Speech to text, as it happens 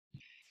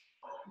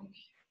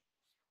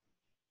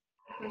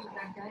Because of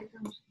that guy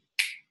comes.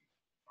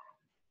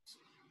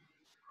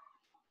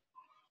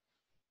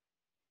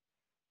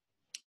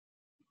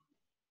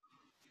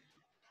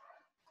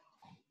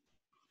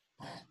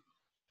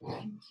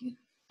 Thank you.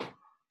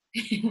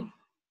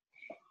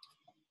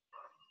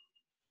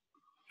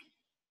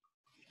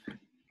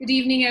 Good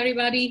evening,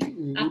 everybody.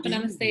 After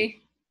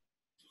Namaste.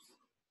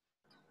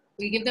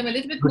 We give them a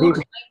little bit more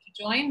time to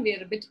join.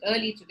 We're a bit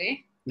early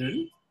today.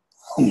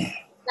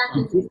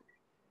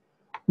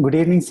 Good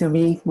evening,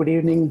 Sumi. Good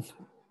evening.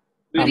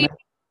 Good evening,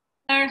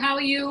 sir. How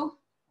are you?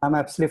 I'm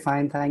absolutely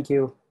fine, thank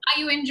you. Are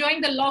you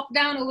enjoying the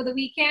lockdown over the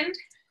weekend?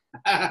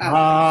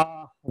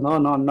 No,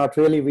 not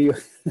really.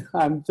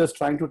 I'm just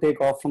trying to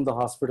take off from the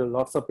hospital.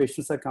 Lots of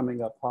patients are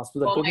coming up.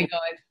 Hospital. Oh my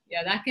God.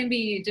 Yeah, that can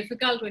be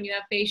difficult when you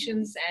have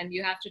patients and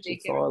you have to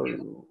take care of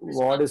them.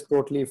 Ward is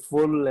totally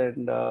full,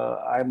 and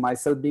I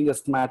myself being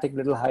asthmatic,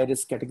 little high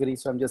risk category.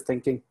 So I'm just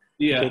thinking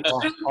to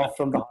take off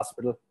from the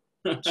hospital.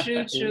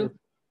 True.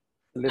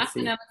 Let's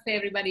see. Namaste,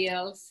 everybody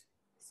else.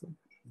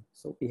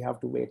 So we have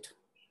to wait.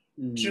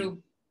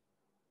 True.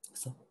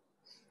 So.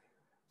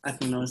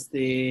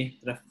 Namaste,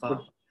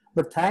 Rafa.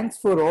 But thanks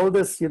for all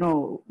this,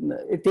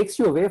 it takes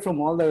you away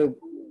from all the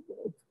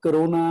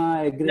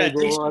corona, it takes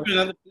you to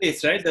another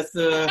place, right? That's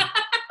the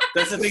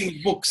thing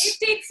with books.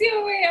 It takes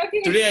you away.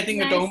 Okay. Today, I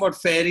think we're talking about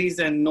fairies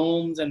and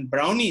gnomes and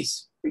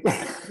brownies.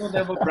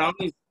 There were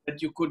brownies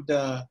that you could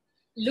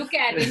look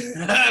at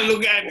instead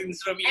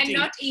of eating. And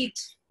not eat.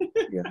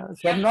 Yeah,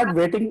 so I'm not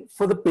waiting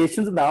for the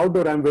patients in the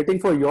outdoor. I'm waiting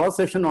for your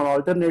session on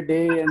alternate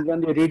day, and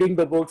when you're reading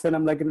the books, and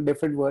I'm like in a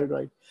different world,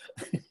 right?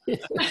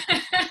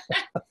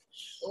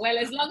 Well,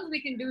 as long as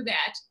we can do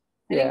that.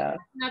 I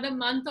think another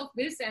month of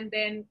this, and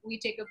then we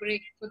take a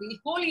break for the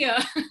whole year.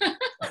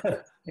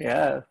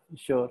 Yeah,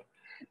 sure.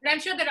 But I'm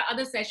sure there are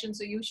other sessions,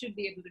 so you should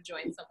be able to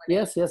join someone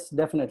else. Yes,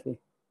 definitely.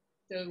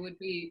 So it would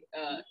be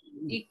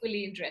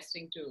equally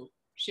interesting to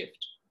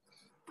shift.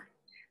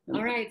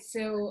 All right,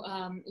 so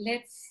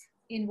let's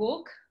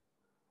invoke.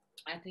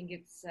 I think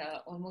it's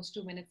almost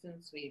 2 minutes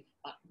since we've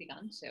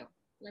begun. So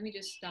let me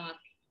just start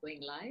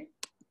going live.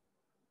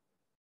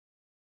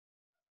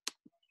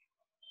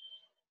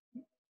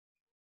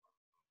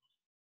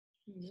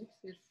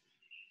 It's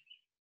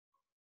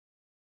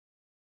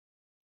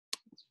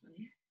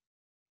funny.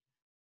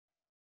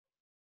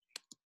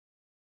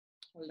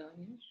 Hold on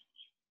here.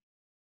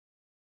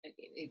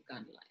 Okay, we've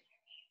gone live.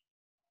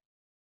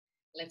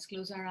 Let's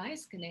close our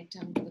eyes, connect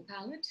tongue to the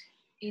palate.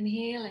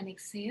 Inhale and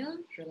exhale,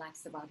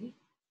 relax the body.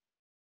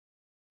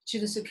 To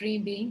the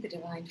Supreme Being, the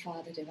Divine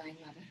Father, Divine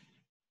Mother.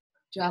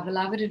 To our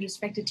beloved and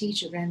respected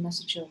teacher,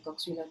 Grandmaster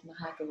Chokoks, we love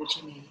Mahaprabhu.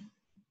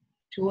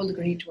 To all the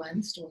great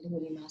ones, to all the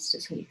holy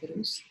masters, holy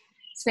gurus,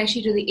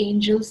 especially to the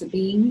angels, the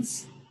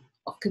beings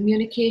of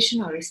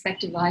communication, our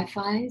respective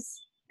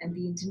Wi-Fis and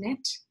the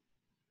internet.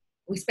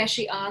 We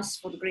especially ask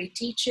for the great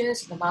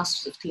teachers, the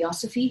masters of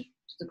theosophy,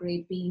 to the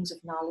great beings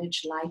of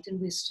knowledge, light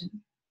and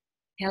wisdom.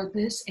 Help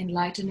us,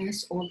 enlighten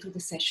us all through the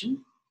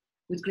session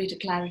with greater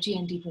clarity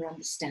and deeper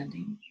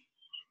understanding.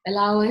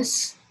 Allow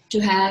us to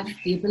have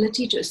the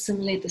ability to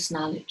assimilate this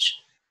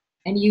knowledge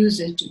and use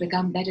it to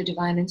become better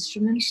divine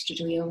instruments to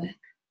do your work.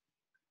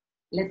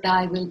 Let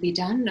thy will be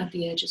done, not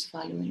the urges of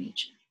our lower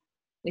nature.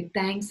 With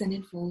thanks and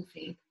in full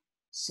faith,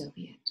 so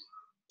be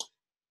it.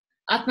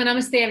 Atma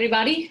Namaste,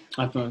 everybody.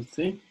 Atma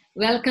Namaste.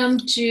 Welcome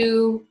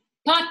to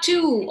part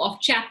 2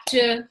 of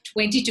chapter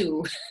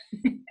 22.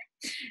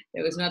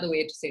 There was another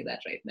way to say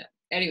that right now.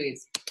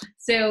 Anyways,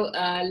 so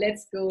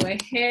let's go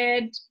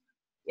ahead.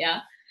 Yeah.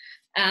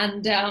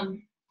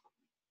 And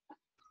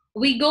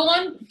we go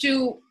on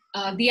to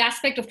the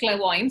aspect of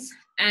clairvoyance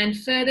and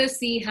further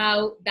see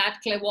how that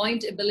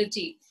clairvoyant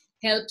ability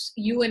helps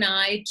you and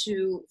I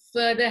to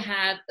further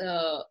have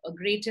a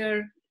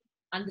greater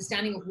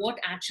understanding of what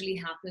actually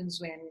happens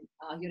when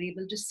you're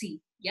able to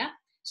see. Yeah.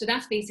 So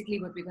that's basically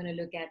what we're going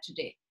to look at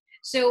today.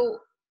 So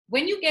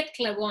when you get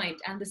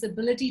clairvoyant and this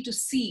ability to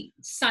see,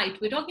 sight,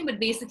 we're talking about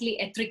basically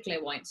etheric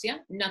clairvoyance. Yeah.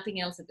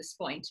 Nothing else at this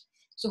point.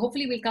 So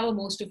hopefully we'll cover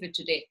most of it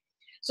today.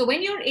 So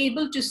when you're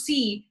able to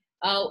see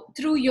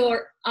through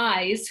your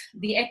eyes,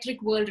 the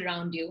etheric world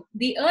around you,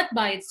 the earth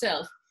by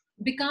itself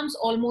becomes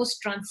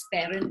almost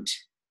transparent.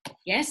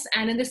 Yes,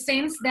 and in the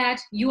sense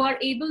that you are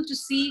able to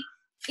see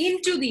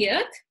into the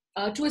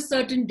earth to a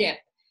certain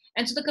depth.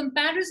 And so the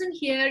comparison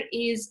here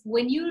is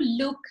when you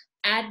look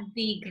at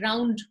the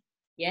ground,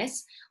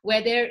 yes,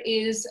 where there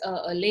is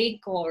a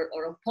lake or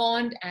a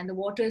pond and the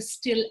water is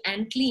still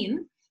and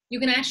clean, you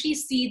can actually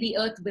see the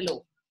earth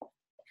below,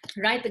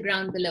 right, the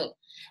ground below.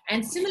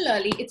 And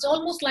similarly, it's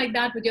almost like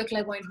that with your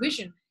clairvoyant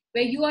vision,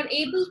 where you are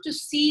able to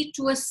see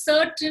to a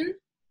certain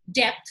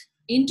depth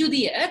into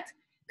the earth,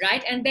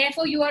 right? And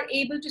therefore, you are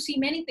able to see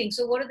many things.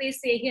 So what do they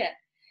say here?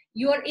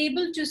 You are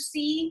able to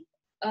see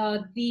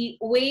the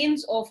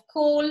veins of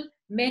coal,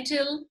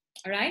 metal,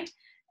 right?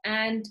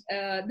 And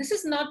this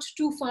is not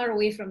too far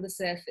away from the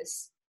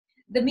surface.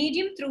 The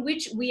medium through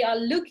which we are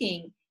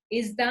looking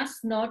is thus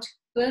not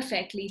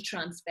perfectly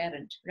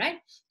transparent, right?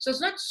 So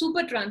it's not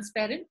super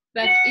transparent,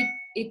 but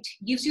it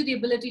gives you the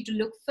ability to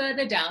look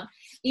further down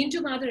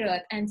into Mother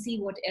Earth and see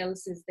what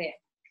else is there.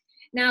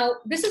 Now,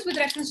 this is with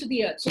reference to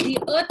the Earth. So the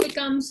Earth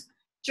becomes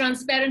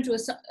transparent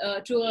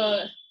to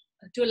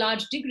a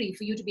large degree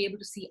for you to be able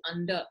to see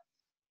under.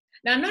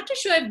 Now, I'm not too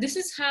sure if this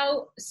is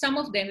how some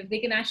of them, if they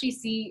can actually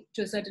see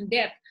to a certain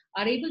depth,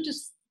 are able to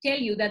tell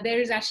you that there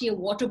is actually a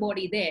water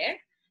body there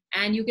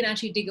and you can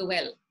actually dig a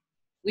well,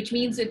 which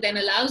means it then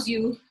allows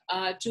you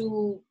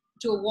to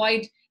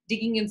avoid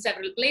digging in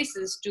several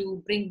places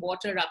to bring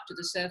water up to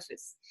the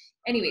surface.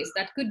 Anyways,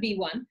 that could be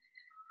one.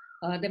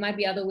 There might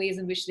be other ways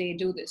in which they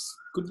do this.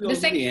 Could be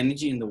also the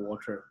energy in the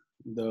water,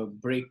 the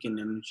break in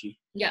energy.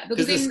 Yeah,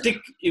 because the stick,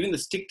 even the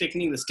stick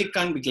technique, the stick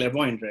can't be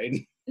clairvoyant, right?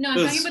 No, I'm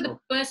talking about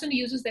the person who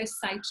uses their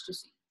sight to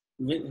see.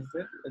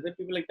 Are there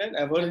people like that?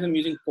 I've heard of them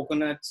using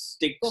coconuts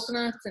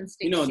and sticks.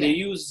 You know, they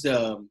use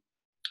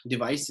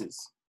devices.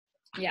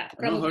 Yeah,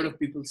 I've not heard of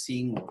people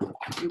seeing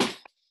water.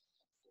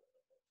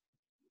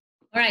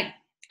 All right.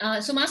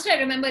 So Master, I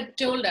remember,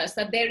 told us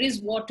that there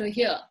is water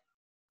here.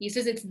 He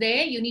says it's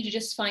there, you need to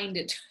just find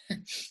it,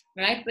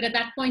 right? But at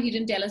that point, he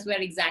didn't tell us where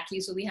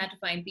exactly, so we had to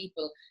find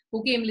people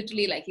who came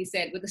literally, like he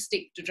said, with a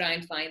stick to try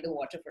and find the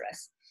water for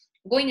us.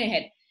 Going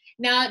ahead.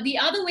 Now, the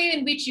other way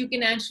in which you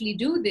can actually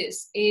do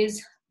this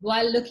is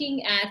while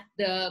looking at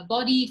the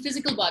body,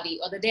 physical body,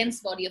 or the dense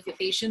body of your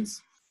patients.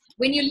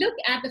 When you look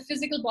at the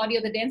physical body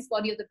or the dense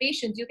body of the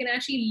patient, you can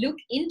actually look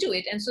into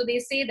it. And so they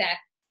say that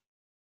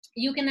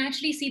you can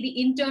actually see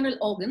the internal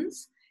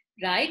organs,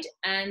 right?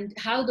 And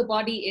how the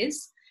body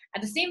is.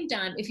 At the same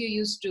time, if you're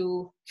used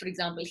to, for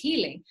example,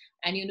 healing,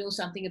 and you know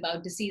something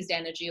about diseased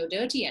energy or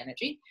dirty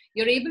energy,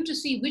 you're able to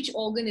see which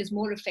organ is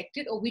more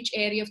affected or which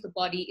area of the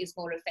body is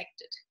more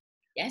affected.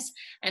 Yes?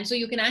 And so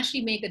you can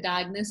actually make a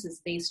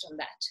diagnosis based on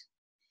that.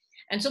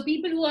 And so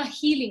people who are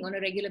healing on a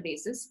regular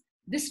basis,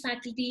 this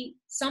faculty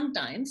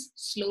sometimes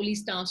slowly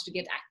starts to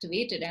get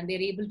activated and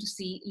they're able to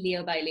see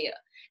layer by layer,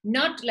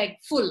 not like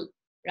full,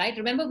 right?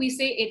 Remember we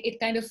say it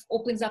kind of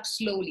opens up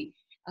slowly.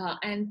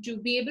 And to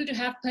be able to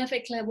have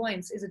perfect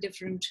clairvoyance is a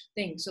different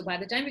thing. So by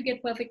the time you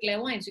get perfect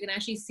clairvoyance, you can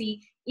actually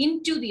see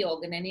into the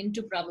organ and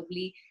into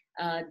probably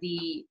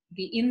the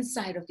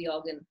inside of the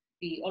organ,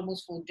 the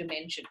almost fourth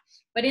dimension.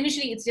 But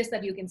initially, it's just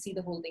that you can see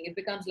the whole thing. It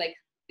becomes like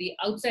the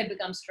outside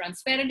becomes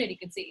transparent and you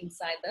can see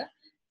inside the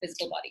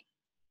physical body.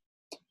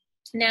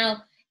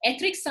 Now,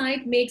 etheric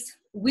sight makes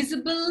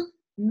visible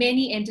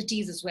many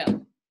entities as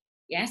well.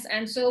 Yes,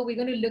 and so we're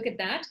going to look at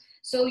that.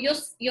 So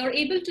you're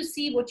able to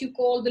see what you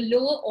call the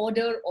lower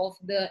order of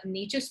the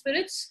nature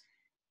spirits.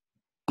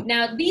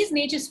 Now, these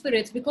nature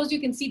spirits, because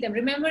you can see them,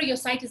 remember your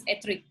sight is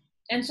etheric.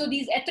 And so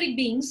these etheric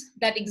beings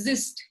that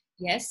exist,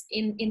 yes,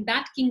 in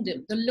that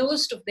kingdom, the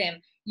lowest of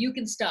them, you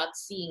can start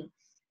seeing.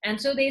 And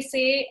so they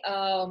say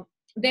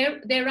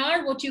there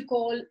are what you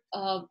call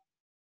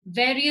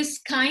various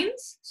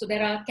kinds. So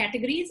there are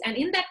categories. And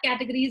in that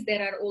categories,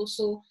 there are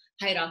also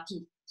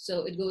hierarchy.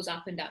 So it goes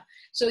up and down.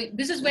 So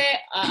this is where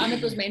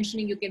Amit was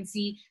mentioning, you can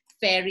see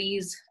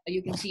fairies,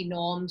 you can see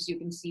gnomes, you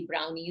can see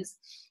brownies.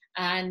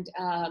 And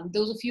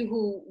those of you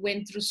who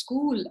went through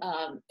school,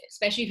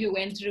 especially if you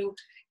went through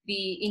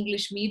the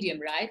English medium,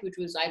 right, which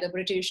was either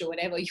British or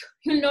whatever,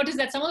 you'll notice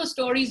that some of the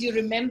stories you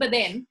remember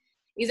then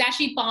is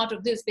actually part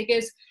of this,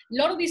 because a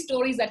lot of these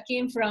stories that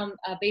came from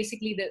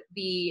basically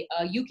the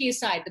UK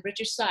side, the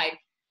British side,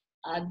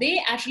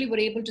 they actually were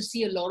able to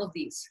see a lot of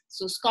these.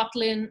 So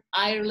Scotland,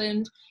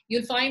 Ireland,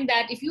 you'll find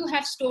that if you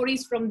have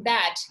stories from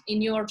that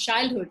in your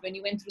childhood when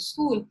you went through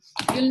school,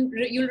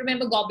 you'll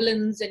remember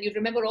goblins and you'll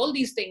remember all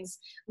these things,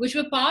 which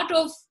were part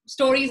of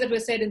stories that were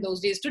said in those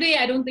days. Today,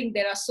 I don't think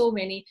there are so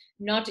many,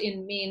 not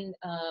in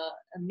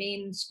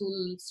main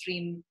school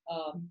stream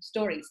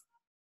stories.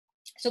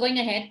 So going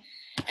ahead,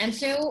 and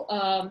so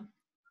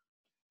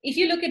if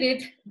you look at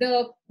it,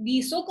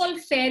 the so-called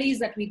fairies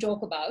that we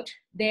talk about,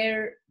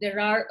 there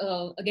are,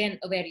 again,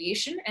 a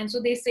variation. And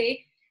so they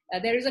say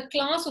there is a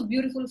class of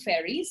beautiful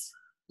fairies,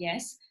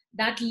 yes,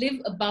 that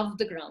live above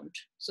the ground.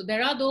 So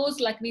there are those,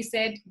 like we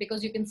said,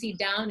 because you can see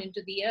down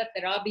into the earth,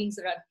 there are beings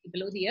that are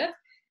below the earth.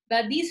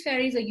 But these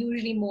fairies are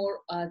usually more,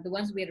 the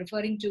ones we're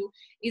referring to,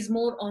 is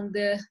more on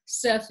the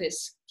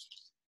surface.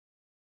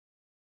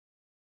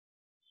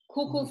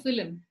 Coco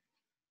film.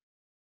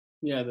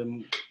 Yeah,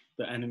 the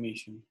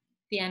animation.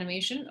 The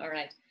animation, all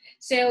right.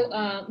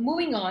 So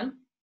moving on.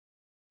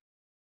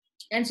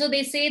 And so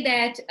they say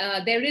that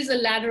there is a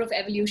ladder of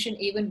evolution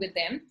even with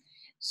them.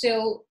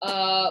 So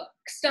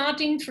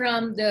starting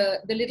from the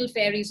little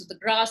fairies of the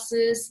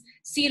grasses,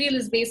 cereal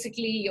is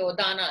basically your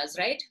danas,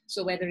 right?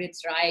 So whether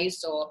it's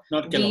rice or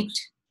not wheat.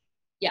 Kellogg's.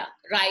 Yeah,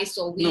 rice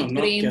or wheat,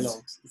 no, grains. Not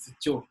Kellogg's. It's a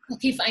joke.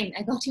 Okay, fine.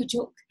 I got your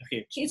joke.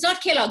 Okay. It's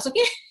not Kellogg's,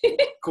 okay?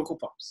 Cocoa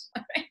Pops.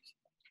 All right.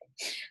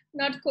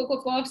 Not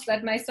Cocoa Pops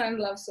that my son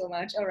loves so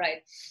much. All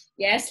right.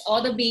 Yes,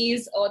 or the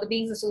bees or the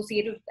beings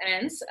associated with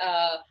ants.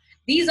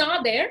 These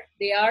are there.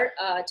 They are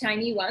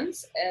tiny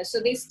ones. So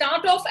they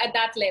start off at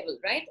that level,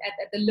 right?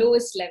 At the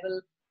lowest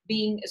level,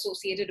 being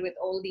associated with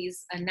all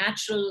these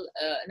natural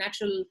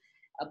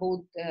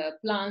both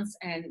plants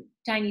and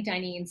tiny,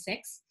 tiny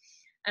insects.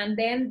 And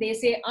then they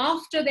say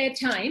after their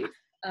time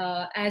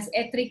as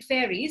etheric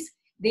fairies,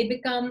 they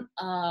become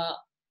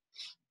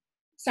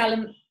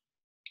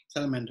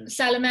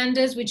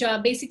salamanders, which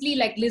are basically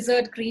like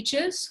lizard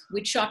creatures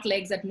with short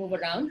legs that move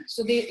around.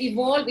 So they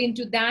evolve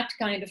into that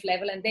kind of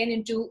level, and then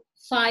into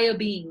fire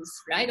beings,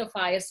 right, or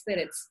fire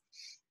spirits.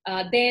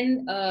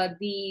 Then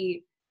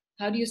the,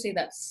 how do you say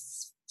that?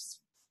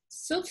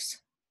 Sylphs?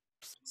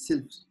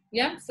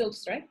 Yeah,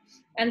 sylphs, right?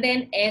 And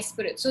then air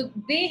spirits. So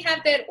they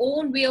have their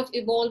own way of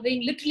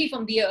evolving, literally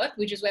from the earth,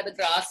 which is where the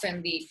grass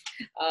and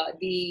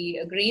the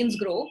grains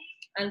grow,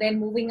 and then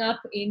moving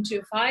up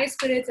into fire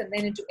spirits, and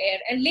then into air,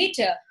 and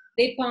later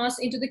they pass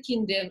into the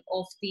kingdom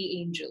of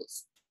the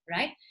angels,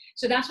 right?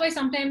 So that's why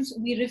sometimes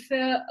we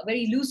refer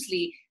very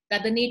loosely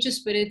that the nature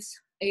spirits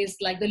is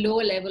like the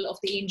lower level of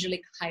the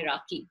angelic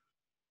hierarchy.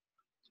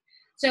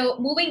 So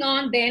moving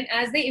on then,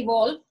 as they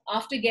evolve,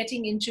 after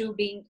getting into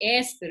being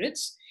air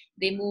spirits,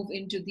 they move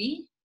into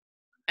the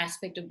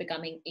aspect of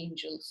becoming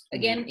angels,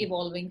 again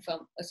evolving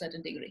from a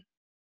certain degree.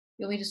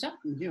 You want me to stop?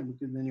 Yeah,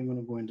 because then you're going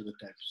to go into the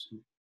text.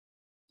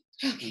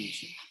 Okay.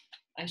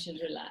 I shall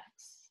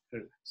relax.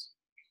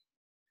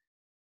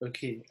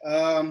 Okay.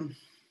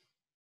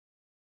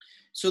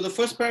 So the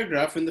first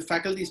paragraph, when the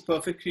faculty is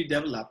perfectly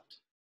developed,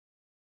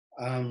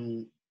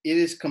 it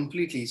is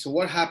completely, so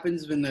what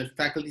happens when the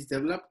faculty is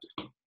developed?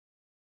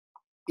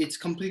 It's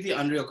completely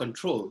under your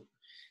control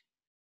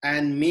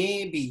and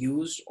may be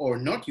used or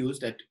not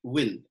used at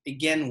will.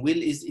 Again,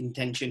 will is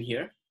intention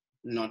here,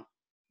 not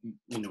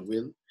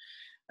will.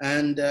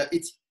 And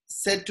it's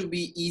said to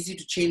be easy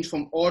to change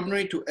from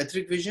ordinary to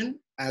etheric vision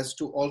as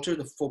to alter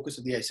the focus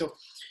of the eye.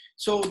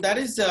 So that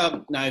is,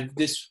 now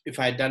if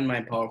I had done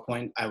my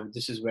PowerPoint,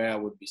 this is where I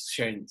would be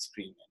sharing the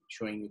screen and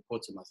showing you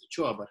quotes of Master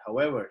Chua. But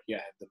however, here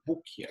I have the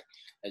book here,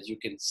 as you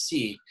can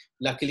see.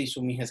 Luckily,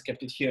 Sumi has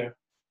kept it here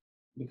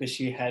because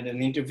she had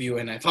an interview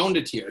and I found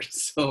it here.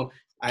 So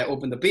I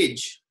opened the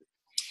page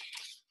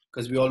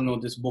because we all know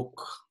this book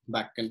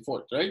back and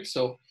forth, right?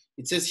 So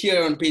it says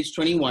here on page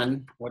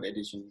 21, what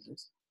edition is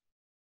this?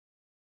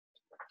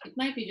 It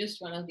might be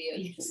just one of the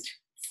earliest.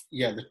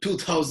 Yeah, the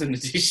 2000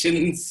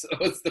 editions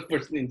was the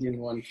first Indian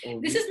one.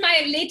 This is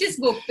my latest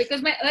book,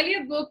 because my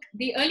earlier book,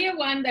 the earlier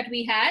one that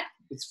we had,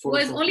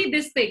 was only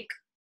this thick.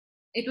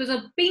 It was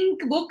a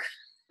pink book,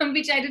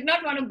 which I did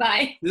not want to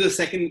buy. This is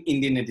the second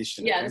Indian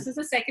edition. Yeah, this is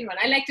the second one.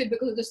 I liked it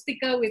because it was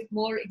thicker with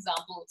more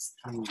examples.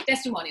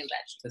 Testimonial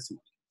badge.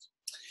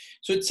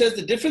 So it says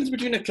the difference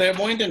between a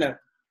clairvoyant and a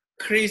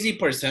crazy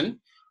person,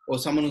 or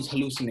someone who's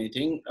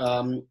hallucinating,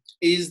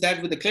 is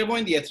that with the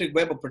clairvoyant, the etheric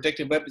web or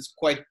protective web is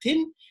quite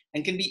thin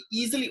and can be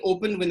easily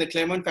opened when the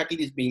clairvoyant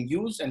faculty is being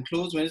used and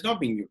closed when it's not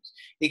being used.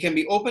 It can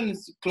be opened and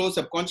closed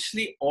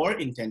subconsciously or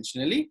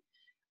intentionally.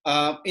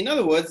 In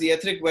other words, the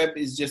etheric web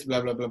is just blah,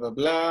 blah, blah, blah,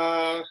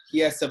 blah. He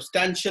has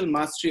substantial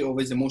mastery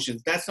over his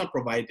emotions. That's not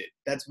provided.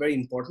 That's very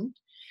important,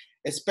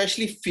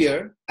 especially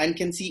fear, and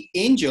can see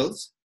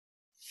angels,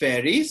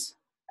 fairies,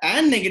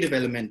 and negative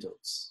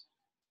elementals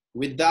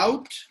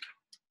without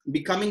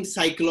becoming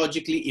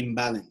psychologically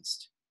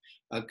imbalanced.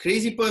 A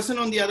crazy person,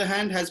 on the other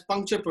hand, has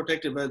punctured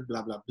protective webs,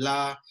 blah, blah,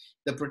 blah.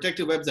 The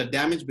protective webs are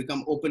damaged,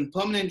 become open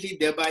permanently,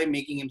 thereby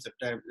making him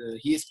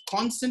he is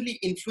constantly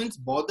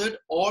influenced, bothered,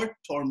 or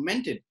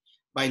tormented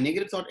by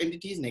negative thought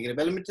entities, negative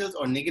elementals,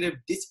 or negative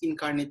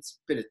disincarnate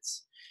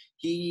spirits.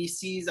 He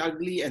sees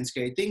ugly and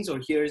scary things or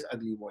hears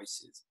ugly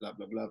voices, blah,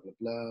 blah, blah, blah,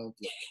 blah, blah, blah,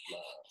 blah.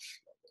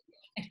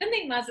 I don't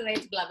think Master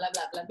writes blah, blah,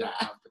 blah, blah, blah.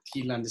 But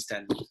he'll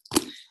understand.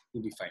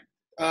 He'll be fine.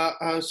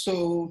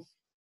 So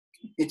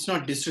it's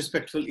not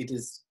disrespectful, it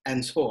is,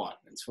 and so on.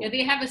 And so yeah,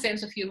 they have a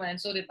sense of humor,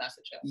 and so did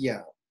Master Chua.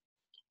 Yeah.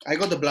 I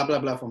got the blah, blah,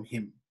 blah from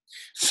him.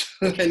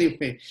 So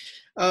anyway.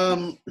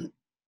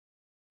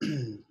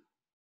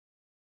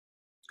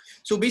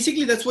 So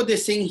basically, that's what they're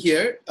saying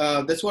here.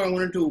 That's what I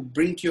wanted to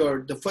bring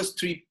to the first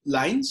three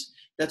lines.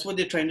 That's what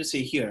they're trying to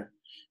say here.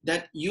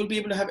 That you'll be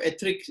able to have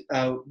etheric,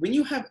 when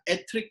you have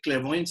etheric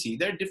clairvoyancy,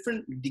 there are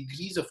different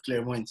degrees of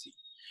clairvoyancy.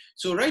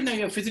 So right now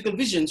you have physical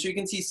vision, so you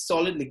can see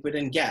solid, liquid,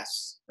 and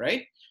gas,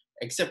 right?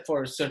 Except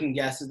for certain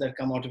gases that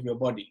come out of your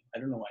body. I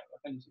don't know why.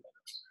 What can you see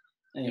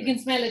that? Anyway. You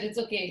can smell it, it's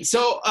okay.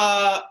 So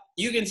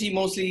you can see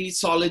mostly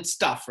solid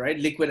stuff, right?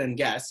 Liquid and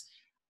gas.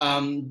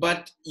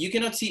 But you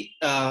cannot see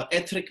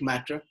etheric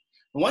matter.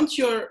 Once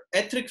your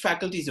etheric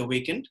faculty is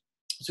awakened,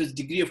 so it's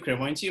degree of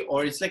clairvoyancy,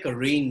 or it's like a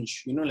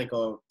range, you know, like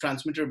a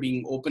transmitter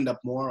being opened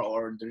up more,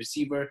 or the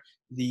receiver,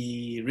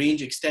 the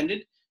range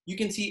extended, you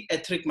can see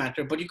etheric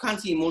matter, but you can't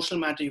see emotional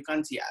matter, you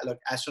can't see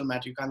astral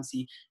matter, you can't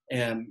see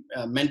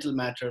mental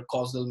matter,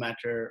 causal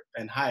matter,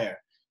 and higher.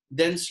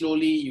 Then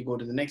slowly you go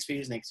to the next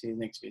phase, next phase,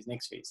 next phase,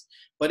 next phase.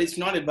 But it's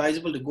not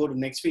advisable to go to the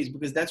next phase,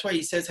 because that's why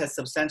he says has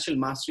substantial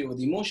mastery over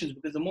the emotions,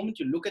 because the moment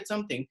you look at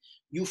something,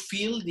 you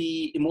feel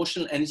the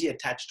emotional energy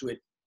attached to it.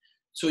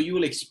 So you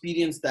will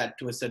experience that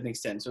to a certain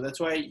extent. So that's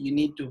why you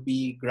need to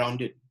be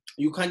grounded.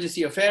 You can't just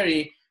see a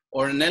fairy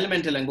or an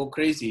elemental and go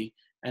crazy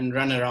and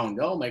run around.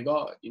 Oh my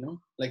God, you know,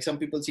 like some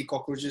people see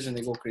cockroaches and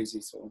they go crazy.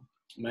 So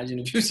Imagine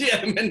if you see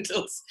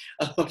elementals,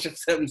 a lot of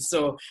them.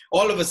 So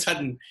all of a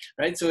sudden,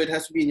 right? So it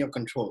has to be in your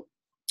control,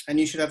 and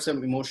you should have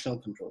some emotional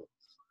control.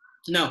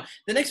 Now,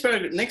 the next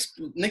paragraph,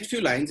 next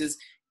few lines is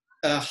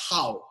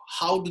how.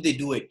 How do they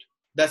do it?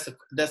 That's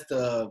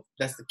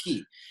the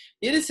key.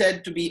 It is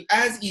said to be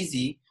as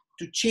easy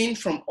to change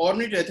from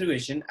ordinary to etheric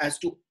vision as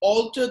to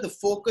alter the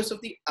focus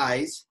of the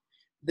eyes,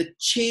 the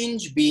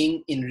change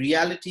being in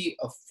reality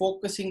a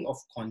focusing of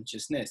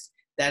consciousness.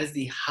 That is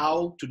the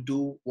how to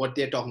do what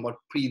they're talking about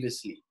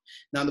previously.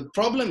 Now, the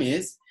problem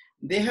is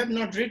they have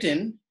not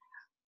written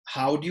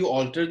how do you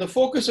alter the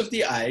focus of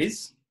the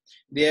eyes.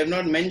 They have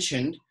not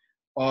mentioned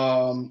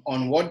on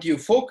what do you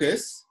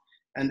focus,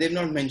 and they've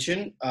not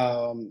mentioned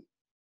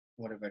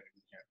what have I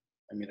written here?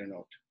 I made a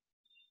note.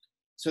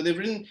 So they've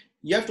written,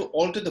 you have to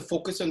alter the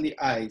focus on the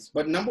eyes.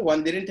 But number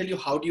one, they didn't tell you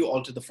how do you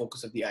alter the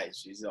focus of the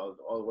eyes. Is all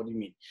what do you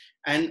mean?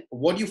 And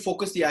what do you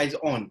focus the eyes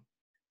on?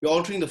 You're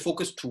altering the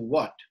focus to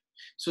what?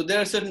 So there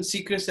are certain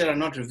secrets that are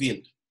not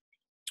revealed.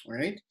 All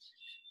right.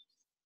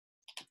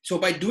 So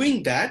by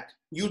doing that,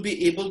 you'll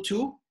be able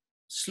to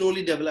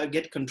slowly develop,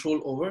 get control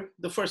over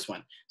the first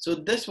one. So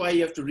that's why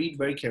you have to read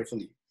very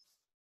carefully.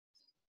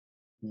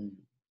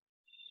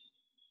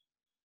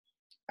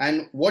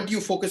 And what do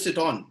you focus it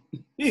on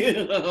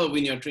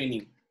when you're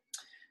training?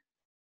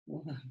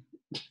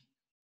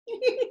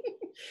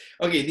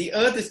 Okay, the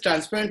earth is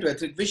transparent to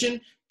etheric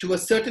vision to a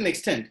certain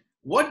extent.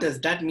 What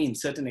does that mean,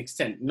 certain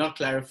extent? Not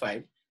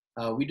clarified.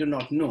 We do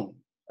not know.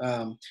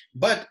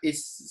 But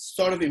it's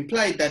sort of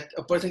implied that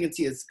a person can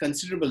see a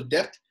considerable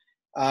depth,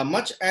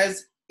 much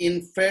as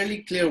in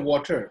fairly clear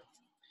water.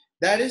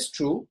 That is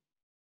true.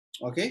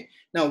 Okay.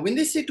 Now, when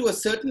they say to a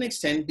certain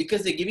extent,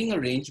 because they're giving a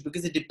range,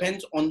 because it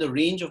depends on the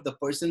range of the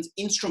person's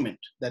instrument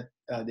that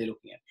they're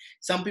looking at.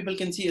 Some people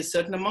can see a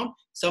certain amount.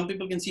 Some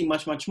people can see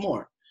much, much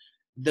more.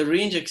 The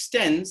range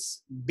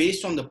extends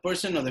based on the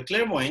person or the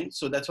clairvoyant.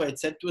 So that's why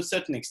it's said to a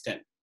certain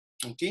extent.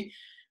 Okay.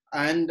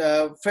 And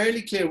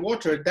fairly clear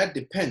water, that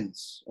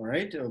depends. All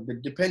right.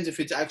 It depends if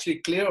it's actually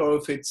clear or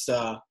if it's,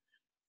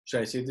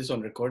 should I say this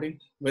on recording?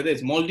 Whether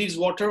it's Maldives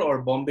water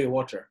or Bombay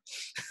water.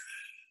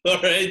 All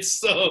right,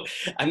 so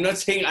I'm not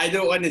saying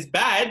either one is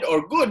bad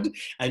or good.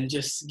 I'm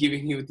just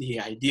giving you the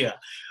idea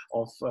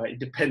of it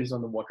depends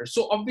on the water.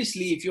 So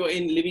obviously, if you're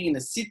living in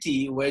a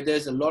city where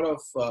there's a lot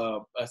of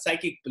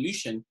psychic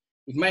pollution,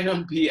 it might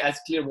not be as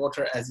clear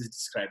water as is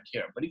described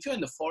here. But if you're in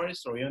the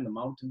forest or you're in the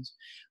mountains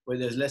where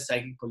there's less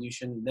psychic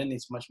pollution, then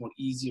it's much more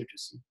easier to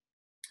see.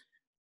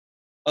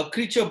 A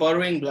creature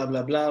burrowing, blah,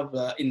 blah, blah,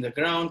 blah, in the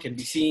ground can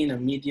be seen, a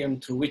medium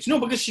through which, no,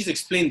 because she's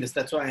explained this,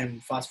 that's why I'm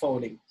fast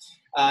forwarding.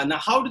 Now,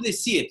 how do they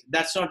see it?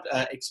 That's not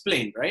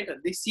explained, right?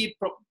 They see it.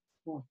 I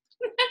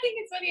think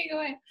it's okay,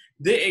 go ahead.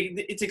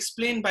 It's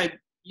explained by,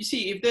 you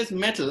see, if there's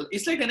metal,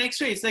 it's like an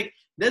X-ray. It's like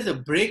there's a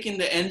break in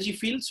the energy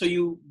field.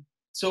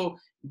 So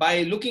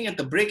by looking at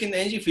the break in the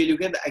energy field, you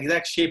get the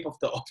exact shape of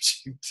the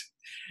object,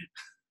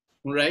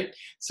 right?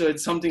 So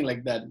it's something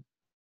like that.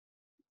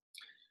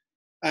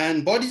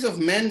 And bodies of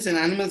men and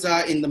animals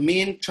are in the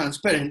main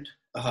transparent.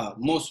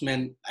 Most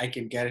men, I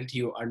can guarantee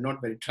you, are not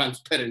very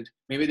transparent.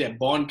 Maybe they're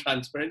born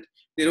transparent.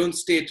 They don't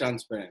stay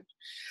transparent.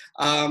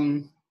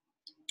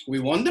 We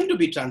want them to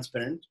be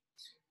transparent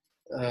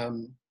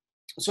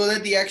so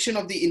that the action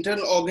of the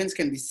internal organs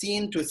can be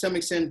seen. To some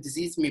extent,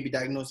 disease may be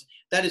diagnosed.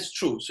 That is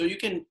true. So you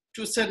can,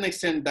 to a certain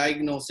extent,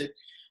 diagnose it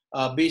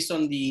based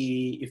on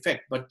the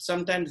effect. But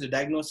sometimes the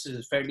diagnosis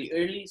is fairly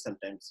early.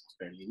 Sometimes it's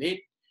fairly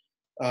late.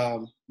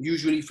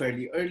 Usually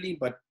fairly early,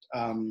 but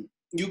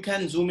you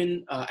can zoom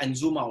in and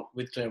zoom out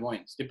with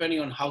clairvoyance,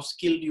 depending on how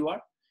skilled you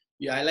are.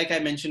 Yeah, like I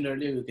mentioned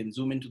earlier, you can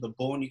zoom into the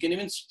bone. You can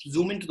even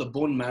zoom into the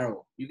bone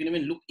marrow. You can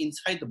even look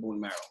inside the bone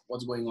marrow,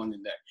 what's going on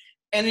in there.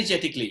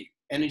 Energetically,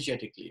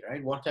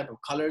 right? What type of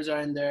colors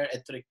are in there?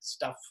 Etheric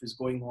stuff is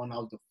going on,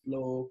 how the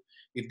flow,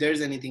 if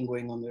there's anything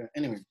going on there.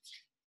 Anyway.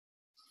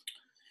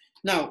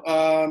 Now,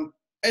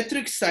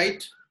 etheric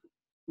sight.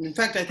 In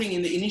fact, I think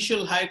in the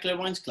initial higher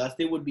clairvoyance class,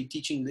 they would be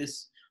teaching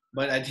this,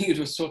 but I think it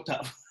was so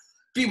tough.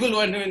 People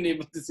weren't even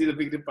able to see the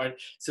big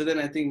part. So then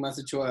I think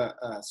Master Chua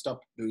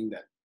stopped doing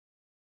that.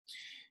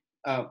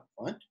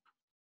 What?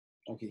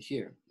 Okay,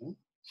 here.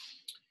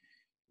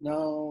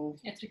 Now,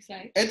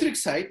 etheric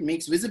sight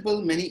makes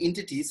visible many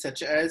entities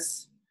such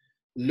as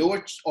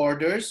lower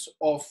orders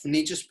of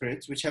nature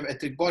spirits which have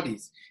etheric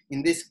bodies.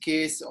 In this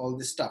case, all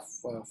this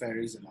stuff,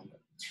 fairies and all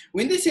that.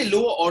 When they say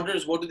lower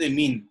orders, what do they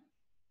mean?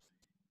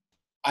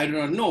 I do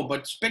not know,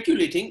 but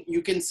speculating,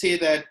 you can say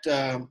that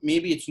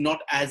maybe it's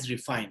not as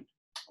refined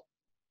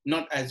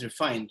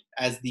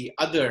as the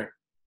other,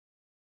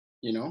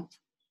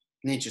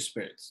 nature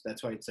spirits.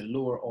 That's why it's a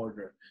lower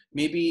order.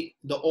 Maybe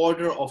the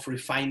order of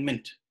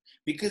refinement.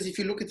 Because if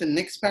you look at the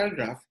next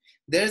paragraph,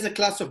 there's a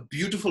class of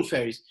beautiful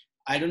fairies.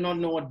 I do not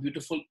know what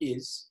beautiful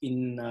is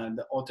in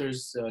the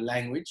author's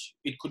language.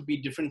 It could be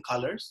different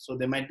colors. So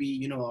there might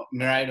be, a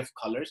myriad of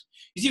colors.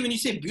 You see, when you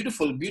say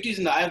beautiful, beauty is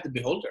in the eye of the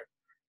beholder.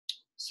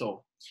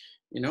 So,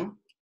 yeah,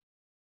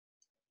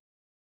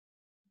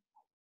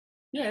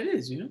 it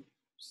is,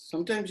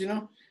 sometimes,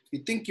 You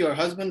think your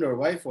husband or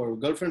wife or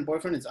girlfriend,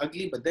 boyfriend is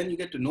ugly, but then you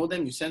get to know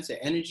them, you sense their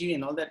energy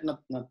and all that. Not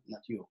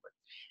you, but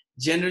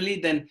generally,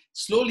 then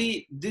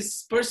slowly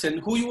this person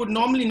who you would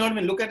normally not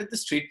even look at the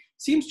street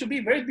seems to be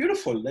very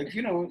beautiful. Like,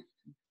 you know,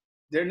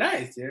 they're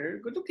nice, they're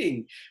good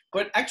looking.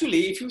 But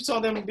actually, if you saw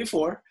them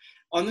before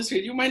on the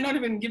street, you might not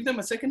even give them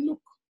a second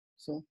look.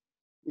 So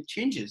it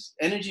changes.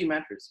 Energy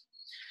matters.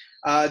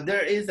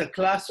 There is a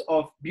class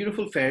of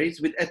beautiful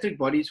fairies with etheric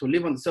bodies who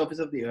live on the surface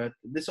of the earth.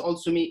 This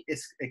also me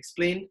is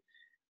explained.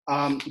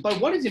 But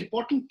what is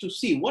important to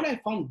see, what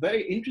I found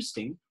very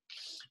interesting,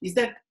 is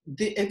that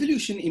the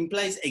evolution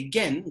implies,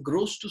 again,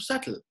 gross to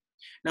subtle.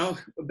 Now,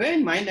 bear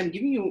in mind, I'm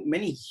giving you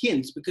many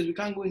hints because we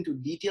can't go into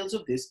details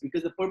of this,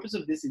 because the purpose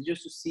of this is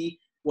just to see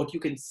what you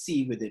can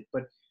see with it.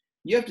 But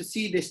you have to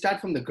see, they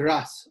start from the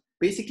grass,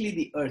 basically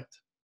the earth.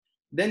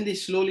 Then they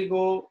slowly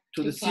go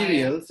to the fire.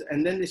 cereals,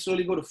 and then they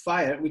slowly go to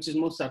fire, which is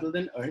more subtle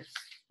than earth.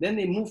 Then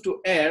they move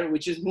to air,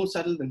 which is more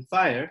subtle than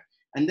fire.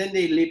 And then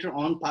they later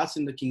on pass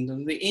in the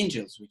kingdom of the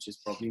angels, which is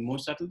probably more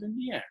subtle than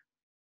the air.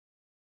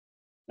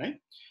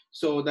 Right?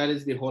 So that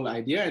is the whole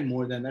idea, and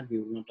more than that we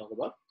will not talk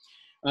about.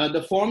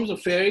 The forms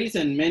of fairies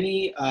and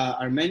many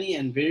are many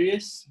and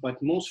various, but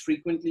most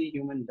frequently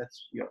human.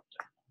 That's your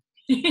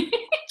turn.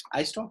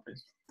 I stopped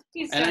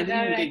it. And I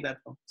didn't even take that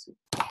long. So.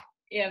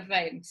 Yeah,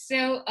 fine.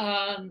 So,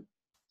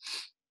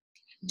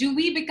 do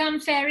we become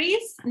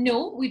fairies?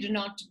 No, we do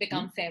not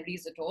become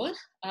fairies at all.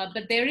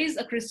 But there is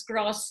a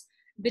crisscross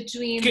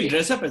between... You can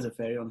dress up as a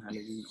fairy on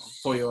Halloween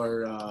for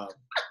your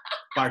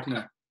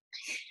partner.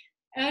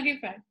 Okay,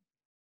 fine.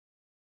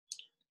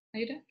 Are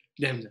you done?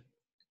 Yeah.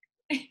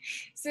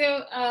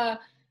 So,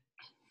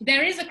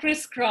 there is a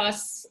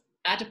crisscross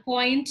at a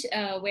point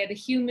where the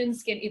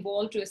humans can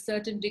evolve to a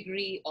certain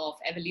degree of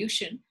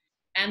evolution.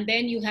 And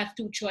then you have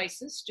two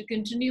choices: to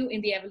continue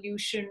in the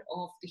evolution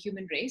of the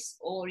human race,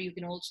 or you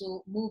can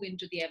also move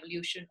into the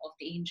evolution of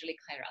the angelic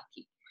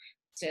hierarchy.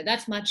 So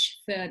that's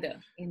much further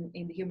in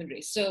the human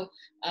race. So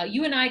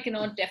you and I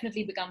cannot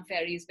definitely become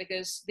fairies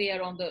because they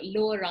are on the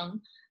lower rung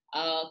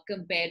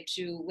compared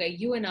to where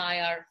you and I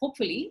are,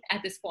 hopefully,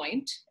 at this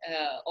point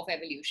of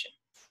evolution.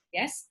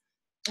 Yes?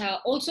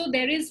 Also,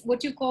 there is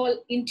what you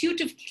call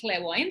intuitive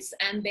clairvoyance,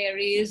 and there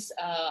is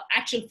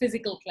actual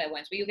physical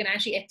clairvoyance, where you can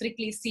actually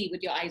etherically see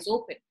with your eyes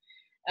open.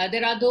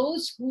 There are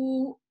those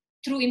who,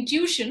 through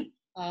intuition,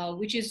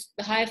 which is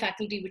the higher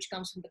faculty which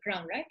comes from the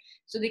crown, right?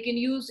 So they can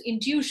use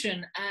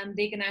intuition and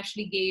they can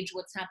actually gauge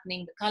what's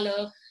happening, the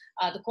color,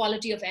 the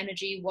quality of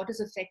energy, what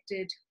is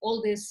affected.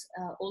 All this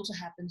also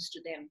happens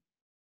to them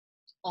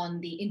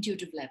on the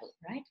intuitive level,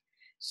 right?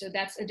 So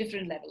that's a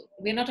different level.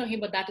 We're not talking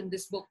about that in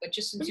this book, but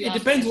just since you it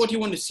depends what you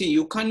want to see.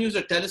 You can't use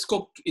a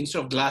telescope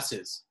instead of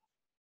glasses,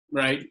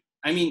 right?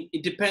 I mean,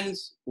 it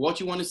depends what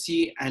you want to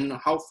see and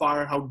how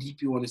far, how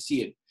deep you want to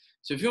see it.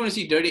 So if you want to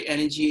see dirty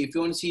energy, if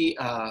you want to see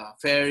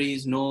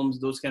fairies, gnomes,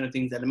 those kind of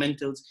things,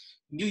 elementals,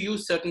 you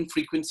use certain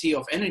frequency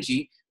of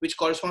energy, which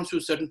corresponds to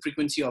a certain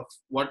frequency of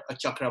what a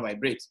chakra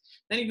vibrates.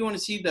 Then if you want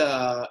to see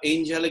the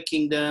angelic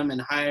kingdom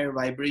and higher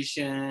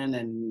vibration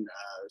and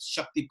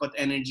Shaktipat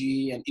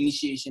energy and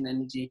initiation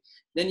energy,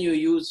 then you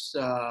use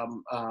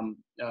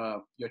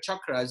your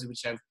chakras,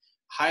 which have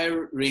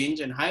higher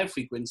range and higher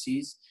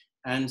frequencies.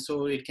 And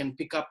so it can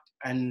pick up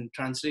and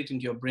translate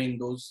into your brain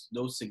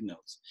those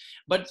signals.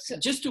 But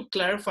just to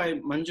clarify,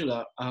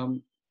 Manjula,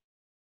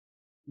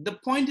 the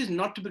point is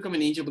not to become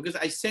an angel, because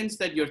I sense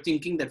that you're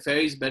thinking that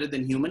fairy is better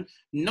than human.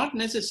 Not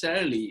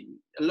necessarily.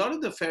 A lot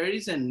of the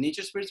fairies and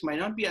nature spirits might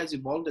not be as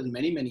evolved as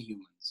many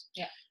humans.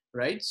 Yeah.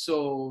 Right?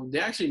 So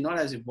they're actually not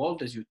as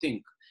evolved as you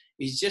think.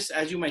 It's just,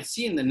 as you might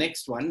see in the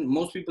next one,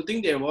 most people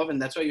think they're evolved,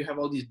 and that's why you have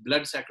all these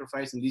blood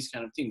sacrifice and these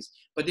kind of things.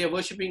 But they're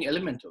worshipping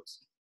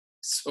elementals.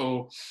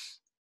 So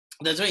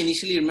that's why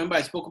initially, remember,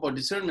 I spoke about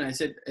discernment. I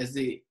said,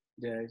 did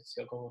I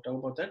talk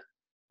about that?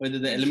 Whether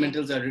the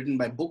elementals are written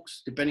by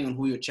books, depending on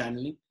who you're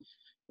channeling,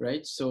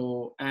 right?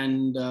 So,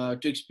 and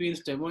to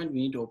experience clairvoyant,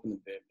 we need to open the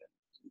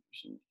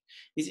web.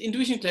 Is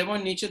intuition,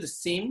 clairvoyant nature the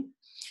same?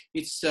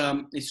 It's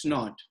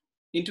not.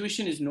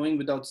 Intuition is knowing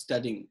without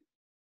studying.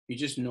 You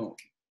just know,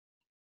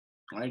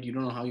 right? You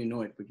don't know how you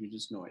know it, but you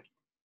just know it.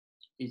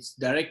 It's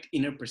direct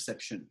inner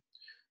perception.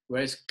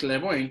 Whereas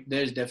clairvoyant,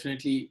 there's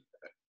definitely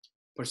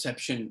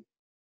perception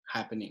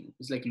happening.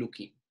 It's like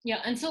looking. Yeah,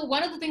 and so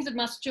one of the things that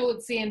Master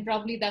would say, and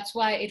probably that's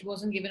why it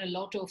wasn't given a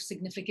lot of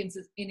significance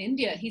in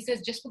India, he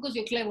says, just because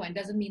you're clairvoyant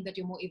doesn't mean that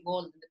you're more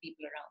evolved than the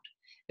people around.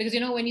 Because, you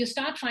know, when you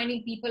start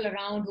finding people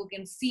around who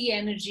can see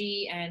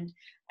energy and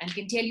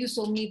can tell you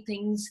so many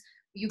things,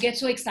 you get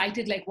so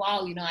excited, like,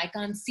 wow, you know, I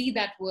can't see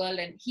that world,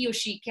 and he or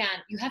she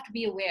can. You have to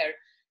be aware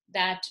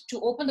that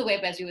to open the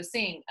web, as you were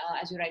saying,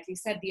 as you rightly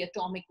said, the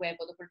atomic web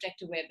or the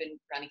protective web in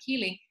pranic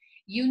healing,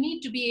 you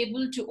need to be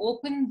able to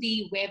open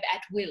the web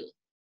at will.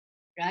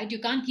 Right? You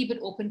can't keep it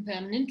open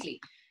permanently.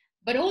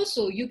 But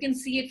also you can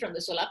see it from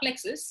the solar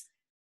plexus,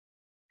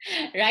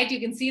 right? You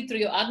can see it through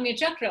your Agnya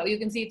chakra, or you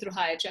can see it through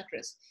higher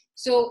chakras.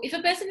 So if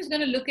a person is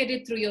going to look at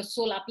it through your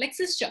solar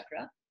plexus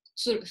chakra,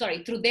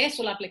 through their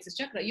solar plexus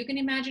chakra, you can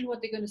imagine what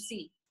they're going to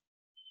see.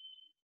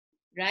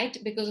 right?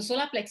 Because the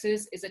solar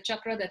plexus is a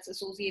chakra that's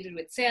associated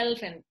with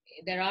self, and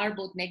there are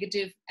both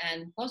negative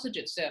and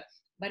positive, so,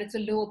 but it's a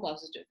lower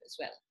positive as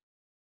well.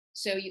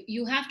 So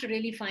you have to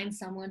really find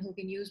someone who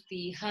can use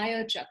the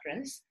higher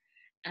chakras,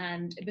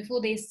 and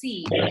before they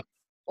see,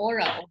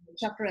 aura or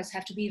the chakras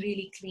have to be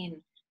really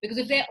clean. Because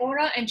if their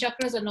aura and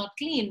chakras are not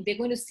clean, they're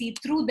going to see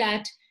through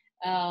that,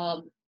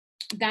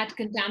 that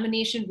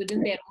contamination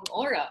within their own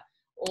aura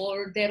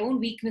or their own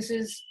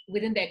weaknesses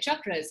within their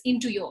chakras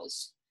into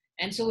yours.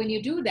 And so when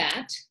you do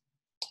that,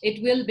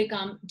 it will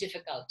become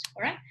difficult.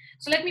 All right.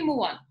 So let me move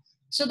on.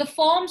 So the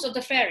forms of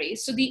the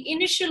fairies. So the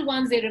initial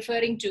ones they're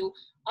referring to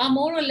are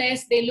more or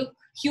less, they look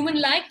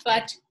human-like,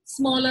 but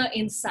smaller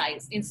in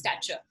size, in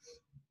stature.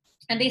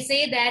 And they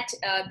say that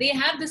they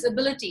have this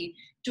ability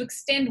to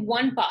extend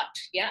one part.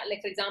 Yeah.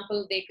 Like, for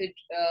example, they could,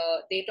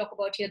 they talk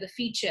about here the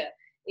feature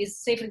is,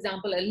 say, for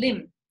example, a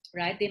limb,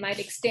 right? They might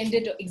extend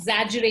it or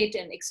exaggerate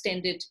and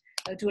extend it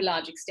to a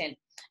large extent.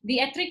 The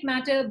etheric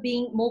matter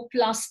being more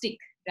plastic,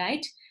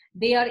 right?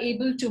 They are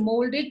able to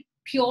mold it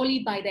purely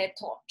by their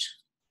thought.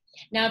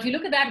 Now, if you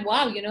look at that,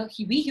 wow, you know,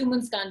 we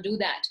humans can't do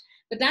that.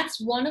 But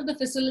that's one of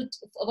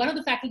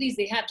the faculties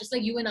they have. Just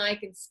like you and I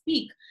can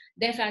speak,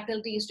 their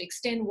faculty is to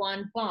extend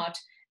one part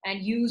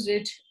and use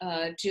it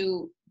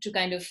to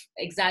kind of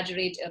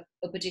exaggerate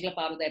a particular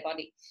part of their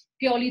body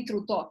purely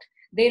through thought.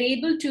 They're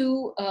able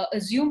to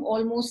assume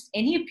almost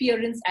any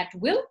appearance at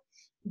will,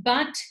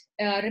 but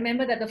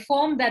remember that the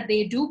form that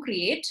they do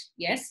create,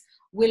 yes,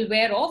 will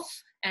wear off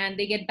and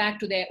they get back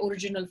to their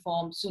original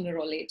form sooner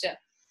or later.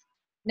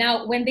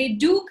 Now, when they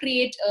do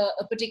create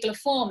a particular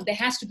form, there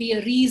has to be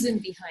a reason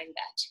behind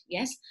that,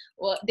 yes?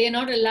 Well, they're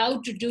not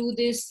allowed to do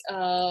this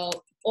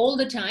all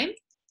the time,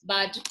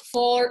 but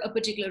for a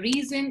particular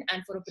reason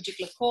and for a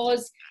particular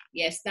cause,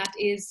 yes, that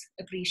is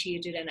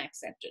appreciated and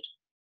accepted.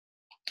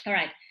 All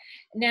right.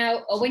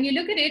 Now, when you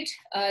look at it,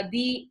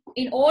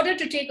 in order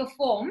to take a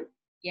form,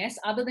 yes,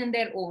 other than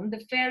their own,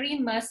 the fairy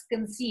must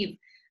conceive,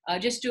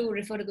 just to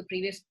refer to the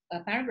previous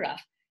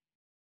paragraph,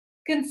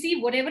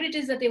 conceive whatever it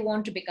is that they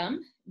want to become.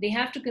 They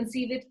have to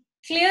conceive it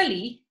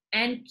clearly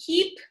and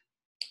keep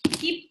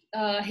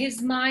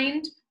his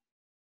mind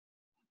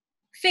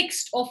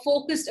fixed or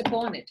focused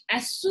upon it.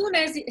 As soon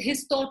as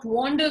his thought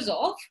wanders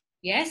off,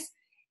 yes,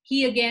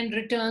 he again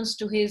returns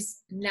to his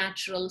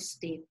natural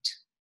state.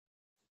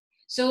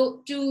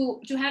 So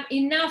to have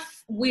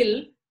enough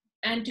will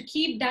and to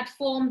keep that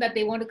form that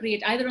they want to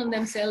create either on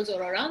themselves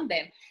or around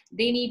them,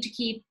 they need to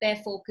keep their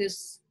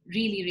focus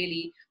really,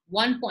 really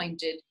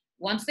one-pointed.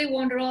 Once they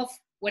wander off,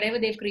 whatever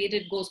they've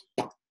created goes,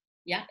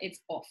 yeah,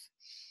 it's off.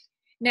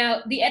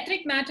 Now, the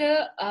etheric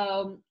matter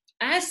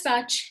as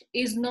such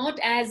is not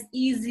as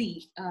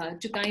easy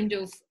to kind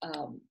of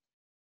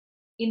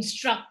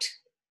instruct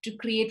to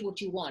create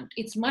what you want.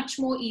 It's much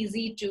more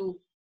easy to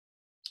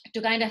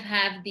kind of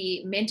have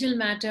the mental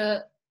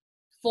matter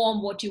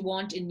form what you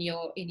want in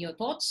your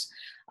thoughts.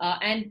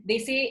 And they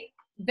say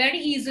very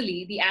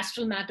easily the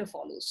astral matter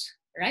follows.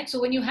 Right?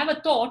 So when you have a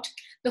thought,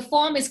 the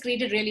form is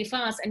created really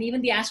fast, and even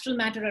the astral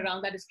matter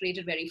around that is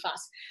created very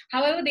fast.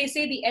 However, they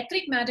say the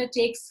etheric matter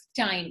takes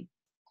time,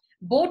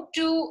 both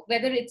to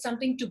whether it's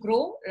something to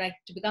grow, like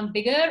to become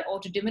bigger or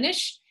to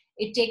diminish,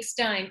 it takes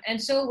time.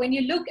 And so when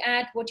you look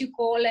at what you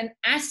call an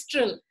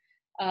astral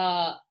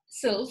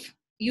self,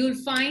 you'll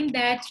find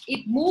that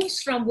it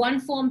moves from one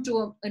form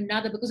to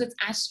another because it's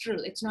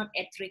astral, it's not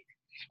etheric.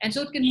 And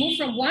so it can move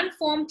from one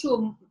form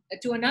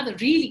to another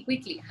really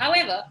quickly.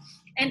 However,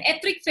 an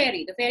etheric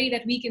fairy, the fairy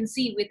that we can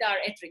see with our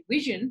etheric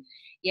vision,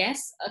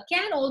 yes,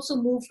 can also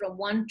move from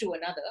one to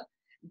another.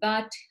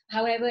 But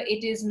however,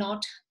 it is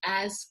not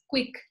as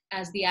quick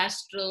as the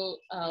astral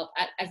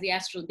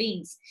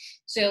beings.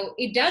 So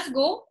it does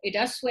go, it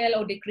does swell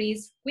or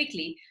decrease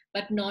quickly,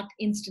 but not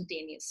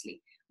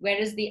instantaneously.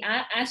 Whereas the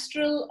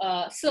astral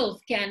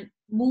self can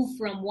move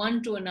from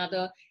one to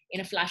another in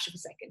a flash of a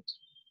second.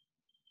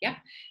 Yeah.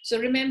 So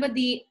remember,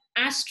 the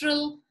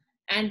astral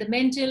and the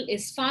mental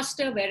is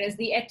faster, whereas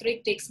the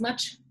etheric takes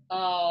much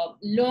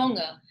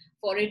longer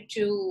for it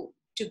to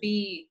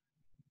be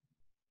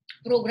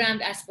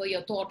programmed as per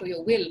your thought or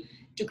your will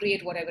to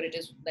create whatever it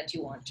is that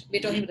you want.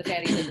 We're talking about the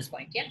fairies at this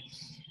point, yeah?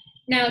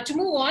 Now, to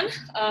move on,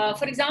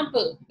 for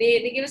example,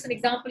 they give us an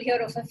example here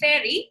of a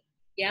fairy,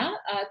 yeah,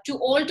 to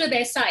alter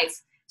their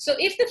size. So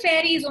if the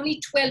fairy is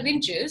only 12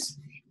 inches,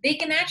 they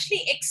can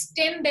actually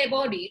extend their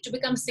body to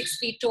become 6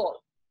 feet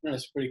tall.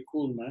 That's pretty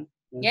cool, man.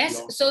 That's yes.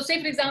 long. So say,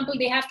 for example,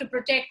 they have to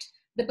protect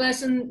the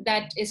person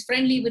that is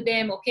friendly with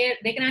them, okay?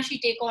 They can actually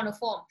take on a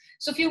form.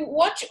 So if you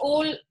watch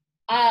all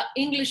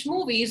English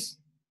movies,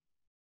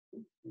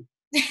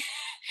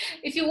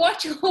 if you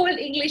watch all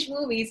English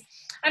movies,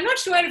 I'm not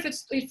sure if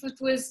it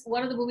was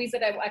one of the movies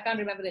that I can't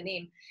remember the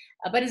name,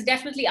 but it's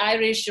definitely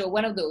Irish or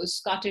one of those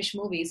Scottish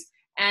movies.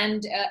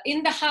 And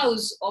in the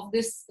house of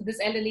this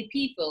elderly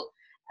people,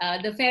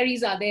 the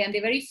fairies are there and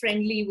they're very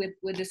friendly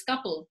with this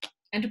couple.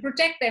 And to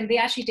protect them, they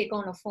actually take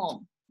on a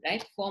form,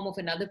 right? Form of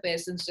another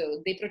person.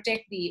 So they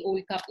protect the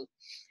old couple.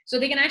 So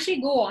they can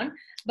actually go on,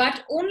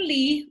 but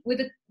only with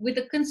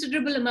a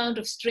considerable amount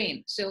of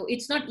strain. So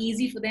it's not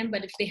easy for them,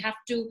 but if they have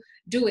to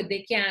do it,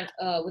 they can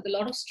with a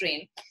lot of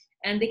strain,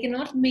 and they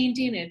cannot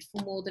maintain it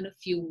for more than a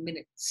few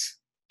minutes,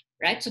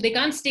 right? So they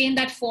can't stay in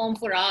that form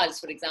for hours,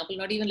 for example,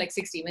 not even like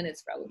 60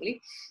 minutes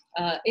probably.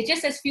 It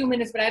just says few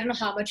minutes, but I don't know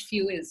how much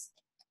few is.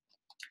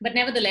 But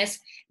nevertheless,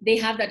 they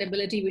have that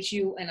ability which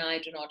you and I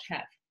do not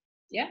have.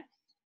 Yeah.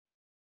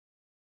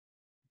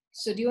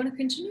 So do you want to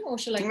continue, or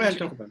shall I continue? I'll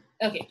talk about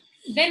it. Okay.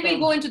 Then we'll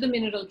go into the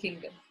mineral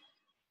kingdom.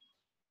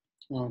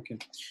 Okay.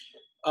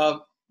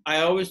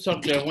 I always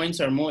thought clairvoyants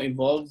are more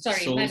evolved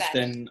souls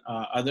than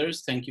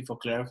others. Thank you for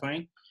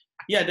clarifying.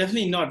 Yeah,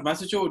 definitely not.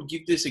 Master Cho would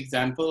give this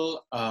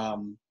example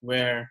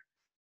where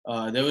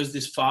there was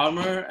this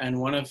farmer, and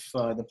one of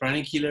the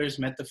pranic healers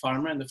met the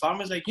farmer, and the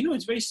farmer's like,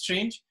 it's very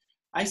strange.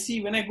 I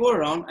see, when I go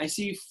around, I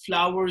see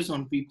flowers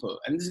on people.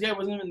 And this guy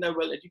wasn't even that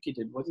well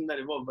educated, wasn't that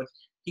evolved, but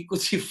he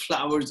could see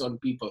flowers on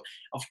people.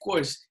 Of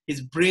course,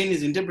 his brain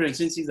is interpreting,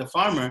 since he's a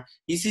farmer,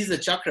 he sees the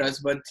chakras,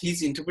 but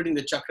he's interpreting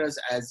the chakras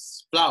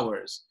as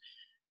flowers.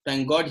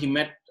 Thank God he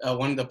met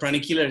one of the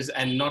pranic healers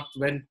and not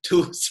went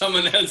to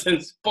someone else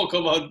and spoke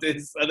about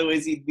this.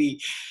 Otherwise, he'd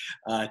be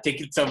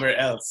taken somewhere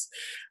else.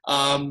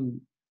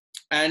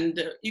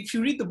 And if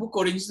you read the book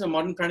Origins of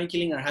Modern Pranic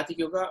Healing or Hatha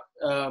Yoga,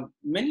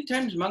 many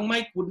times Mang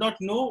Mike would not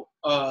know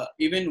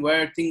even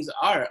where things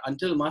are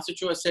until Master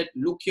Choa said,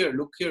 look here,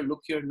 look here,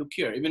 look here, look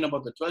here, even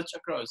about the 12th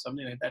chakra or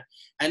something like that.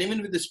 And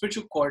even with the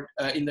spiritual cord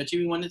in the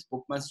Achieving Oneness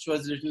book, Master Choa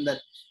has written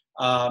that,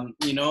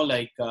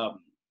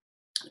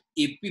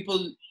 if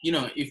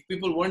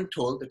people weren't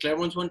told, the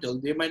clairvoyants weren't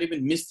told, they might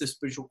even miss the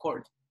spiritual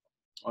cord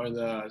or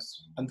the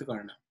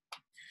Antakarna.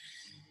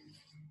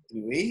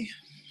 Anyway.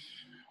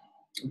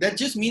 That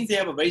just means they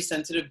have a very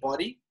sensitive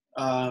body,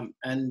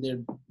 and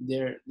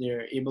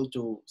they're able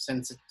to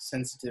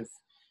sensitive.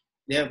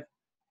 They have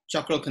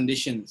chakral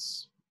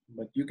conditions,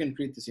 but you can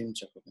treat the same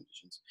chakral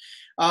conditions.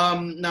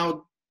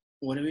 Now,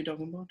 what are we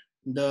talking about?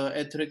 The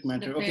etheric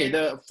matter. Okay,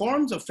 the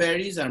forms of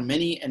fairies are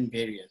many and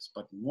various,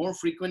 but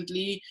most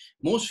frequently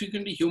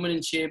human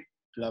in shape.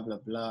 Blah blah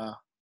blah.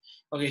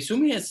 Okay,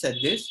 Sumi has said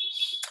this.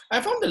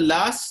 I found the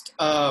last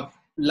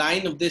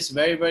line of this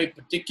very, very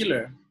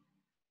particular.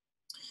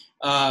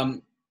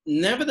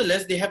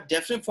 Nevertheless, they have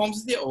definite forms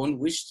of their own,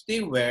 which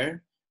they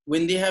wear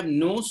when they have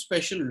no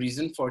special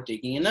reason for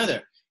taking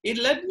another. It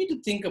led me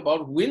to think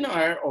about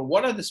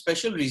what are the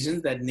special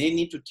reasons that they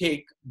need to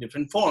take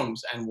different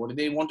forms, and what do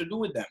they want to do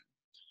with them,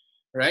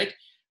 right?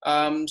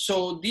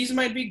 So these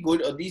might be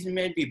good or these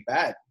might be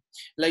bad.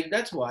 Like,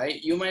 that's why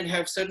you might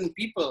have certain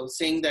people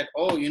saying that,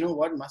 oh, you know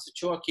what, Master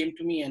Choa came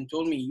to me and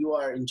told me you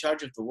are in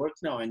charge of the work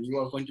now and you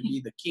are going to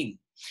be the king.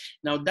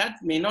 Now,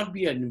 that may not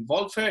be an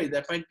evolved fairy.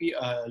 That might be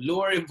a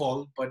lower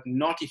evolved but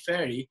naughty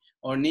fairy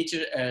or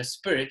nature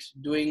spirit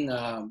doing,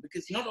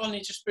 because not all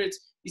nature spirits,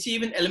 you see,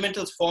 even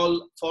elementals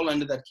fall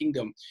under that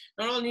kingdom.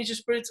 Not all nature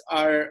spirits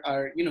are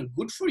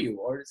good for you,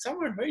 or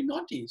some are very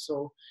naughty.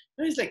 So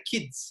it's like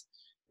kids.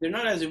 They're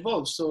not as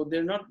evolved, so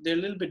they're a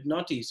little bit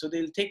naughty. So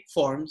they'll take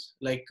forms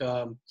like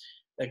a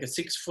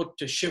 6-foot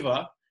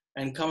Shiva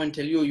and come and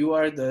tell you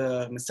are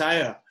the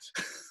Messiah.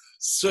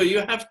 So you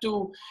have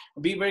to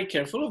be very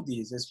careful of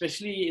these,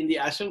 especially in the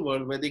astral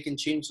world where they can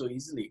change so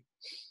easily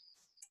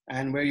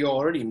and where you're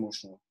already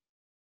emotional.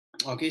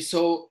 Okay,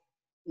 so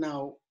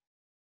now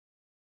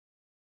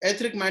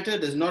etheric matter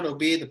does not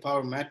obey the power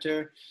of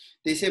matter.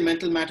 They say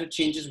mental matter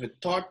changes with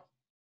thought.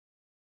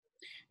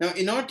 Now,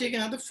 in order to take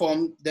another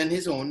form than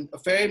his own, a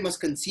fairy must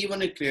conceive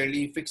on it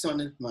clearly, fix on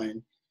its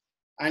mind,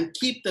 and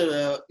keep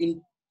the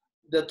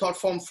thought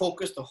form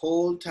focused the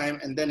whole time,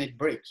 and then it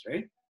breaks,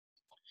 right?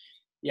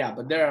 Yeah,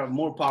 but there are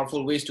more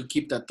powerful ways to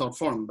keep that thought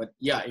form. But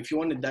yeah, if you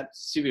want it that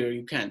severe,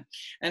 you can.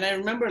 And I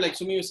remember, like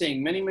Sumi was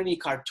saying, many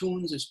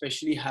cartoons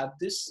especially have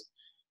this,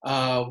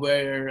 Star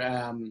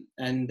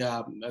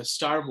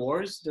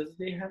Wars, does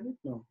they have it?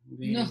 No,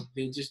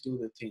 they just do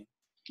the thing.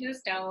 Yes,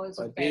 Star Wars.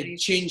 But they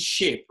change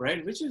shape,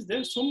 right?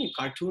 There's so many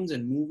cartoons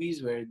and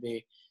movies where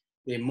they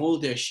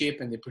mold their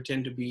shape and they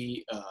pretend to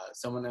be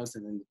someone else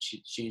and then they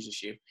change the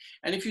shape.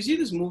 And if you see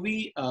this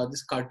movie,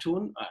 this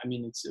cartoon, I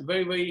mean, it's a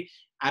very, very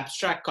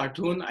abstract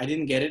cartoon. I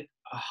didn't get it,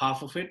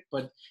 half of it,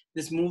 but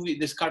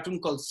this cartoon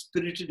called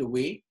Spirited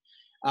Away,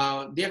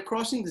 they are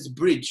crossing this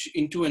bridge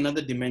into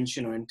another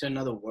dimension or into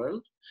another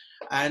world.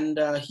 And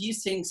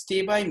he's saying,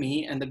 stay by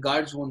me and the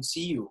guards won't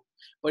see you.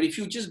 But if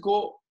you just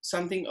go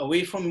something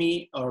away from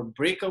me or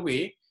break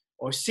away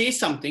or say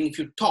something, if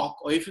you talk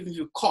or if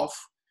you cough,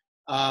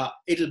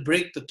 it'll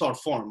break the thought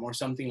form or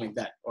something like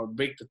that, or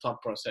break the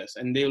thought process,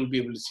 and they will be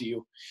able to see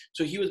you.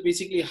 So he was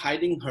basically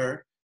hiding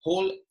her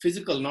whole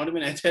physical, not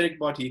even etheric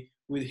body,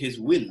 with his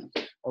will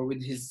or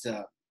with his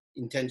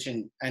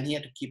intention, and he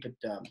had to keep it.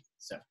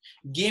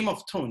 Game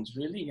of Thrones,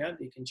 really? Yeah,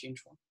 they can change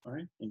form. All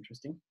right,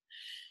 interesting.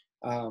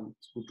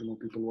 It's good to know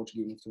people watch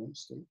Game of Thrones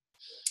still.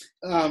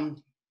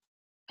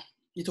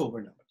 It's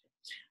over now.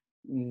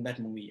 That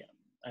movie, yeah,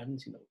 I haven't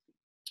seen that movie.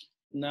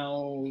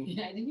 Now,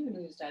 I didn't even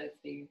know you started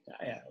playing.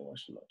 Yeah, I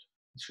watched a lot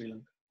in Sri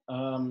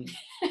Lanka.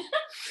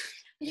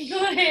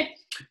 Go ahead.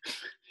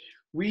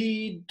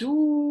 We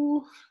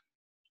do.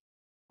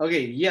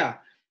 Okay, yeah.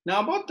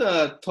 Now about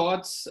the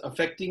thoughts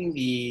affecting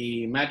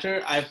the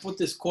matter, I've put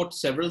this quote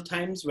several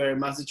times where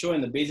Master Cho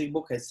in the basic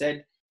book has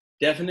said,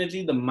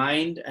 definitely the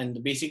mind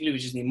and basically,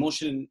 which is the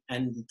emotion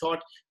and the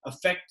thought,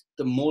 affect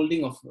the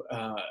molding of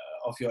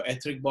your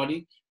etheric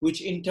body,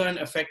 which in turn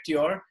affect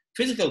your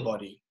physical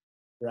body,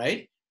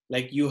 right?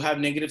 Like you have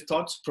negative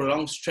thoughts,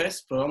 prolonged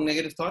stress, prolonged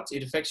negative thoughts,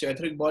 it affects your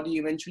etheric body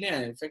eventually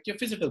and it affects your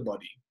physical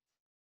body,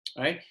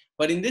 right?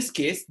 But in this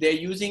case, they're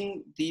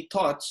using the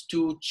thoughts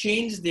to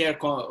change their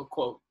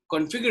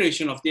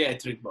configuration of their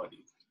etheric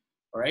body.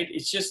 All right.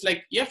 It's just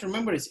like, you have to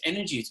remember it's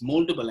energy, it's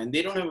moldable, and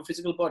they don't have a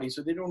physical body.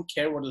 So they don't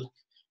care what will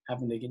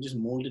happen. They can just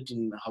mold it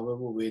in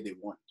however way they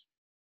want.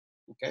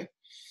 Okay.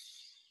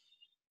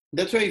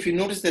 That's why if you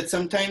notice that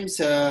sometimes,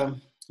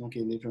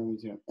 okay, later on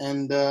with you.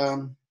 And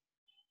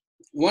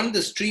one of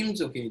the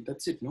streams, okay,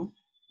 that's it, no?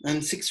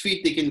 And 6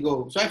 feet they can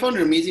go. So I found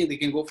it amazing. They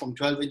can go from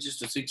 12 inches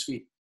to 6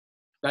 feet.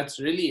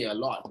 That's really a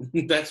lot.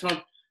 That's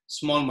not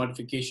small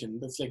modification.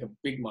 That's like a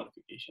big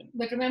modification.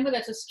 But remember,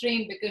 that's a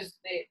strain because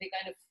they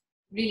kind of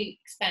really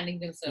expanding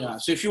themselves. Yeah.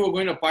 So if you were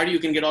going to a party, you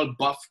can get all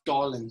buff,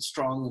 tall, and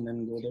strong, and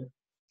then go there.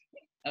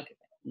 Okay.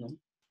 No?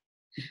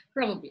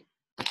 Probably.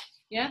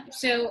 Yeah.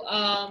 So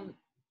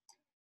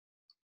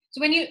so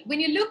when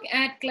you look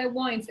at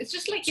clairvoyance, it's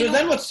just like, so is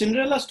that what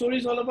Cinderella story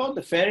is all about?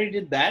 The fairy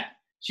did that.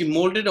 She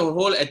molded her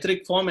whole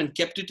etheric form and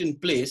kept it in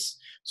place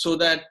so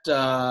that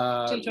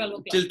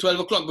till 12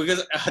 o'clock,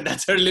 because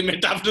that's her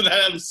limit. After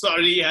that, I'm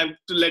sorry, I have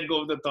to let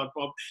go of the thought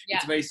form. Yeah.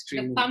 It's very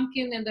strange. The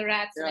pumpkin and the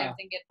rats and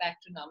everything get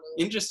back to normal.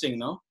 Interesting,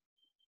 no?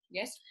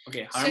 Yes.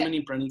 Okay,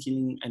 Harmony, Pranic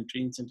Healing and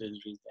Training Center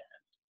is right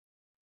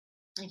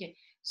there. Okay.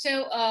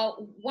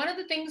 So one of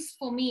the things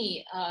for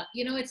me,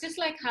 it's just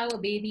like how a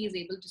baby is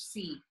able to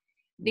see.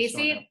 They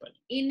say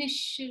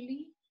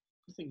initially.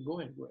 Go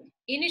ahead.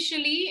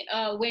 Initially,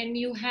 when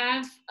you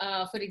have,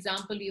 for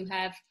example, you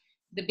have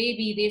the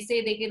baby, they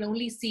say they can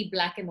only see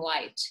black and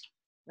white,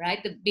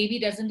 right? The baby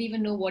doesn't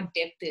even know what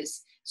depth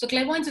is. So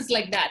clairvoyance is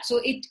like that.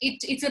 So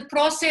it's a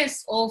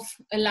process of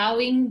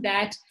allowing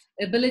that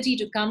ability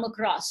to come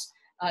across,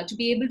 to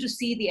be able to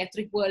see the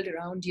etheric world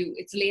around you.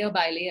 It's layer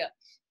by layer.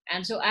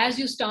 And so as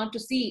you start to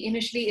see,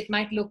 initially it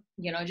might look,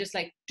 just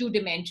like 2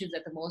 dimensions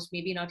at the most,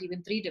 maybe not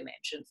even 3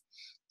 dimensions.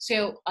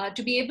 So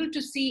to be able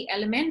to see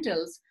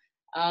elementals,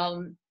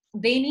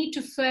 they need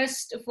to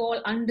first of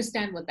all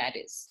understand what that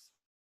is,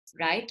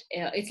 right?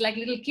 It's like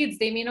little kids.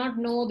 They may not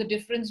know the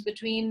difference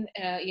between,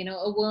 a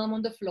worm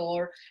on the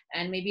floor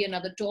and maybe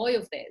another toy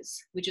of theirs,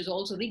 which is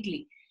also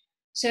wriggly.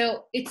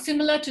 So it's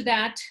similar to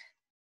that.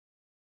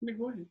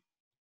 Go ahead.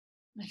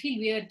 I feel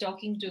weird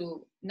talking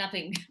to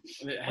nothing.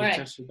 All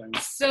right.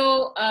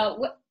 So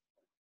what?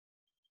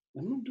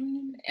 I'm not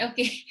doing it.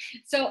 Okay.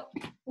 So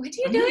what are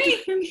you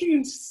doing?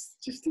 It's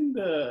just in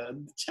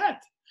the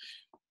chat.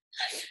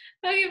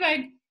 Okay,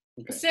 fine.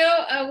 Okay. So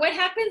what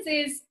happens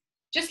is,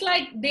 just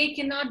like they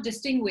cannot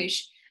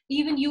distinguish,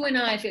 even you and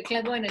I, if you're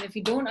clairvoyant and if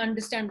you don't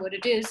understand what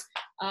it is,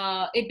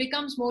 it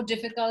becomes more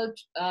difficult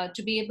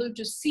to be able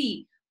to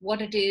see what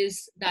it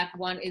is that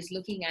one is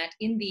looking at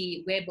in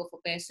the web of a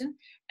person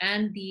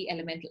and the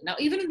elemental. Now,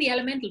 even in the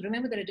elemental,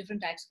 remember there are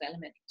different types of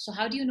elemental. So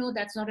how do you know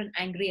that's not an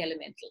angry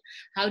elemental?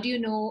 How do you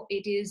know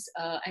it is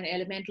an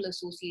elemental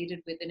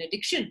associated with an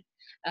addiction,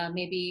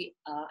 maybe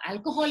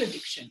alcohol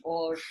addiction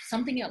or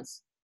something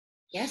else?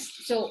 Yes,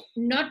 so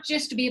not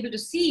just to be able to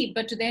see,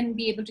 but to then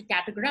be able to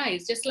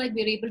categorize, just like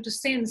we're able to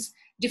sense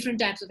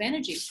different types of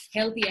energy,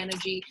 healthy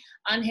energy,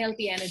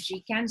 unhealthy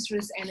energy,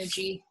 cancerous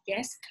energy.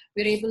 Yes,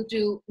 we're able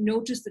to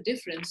notice the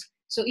difference.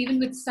 So even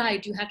with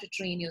sight, you have to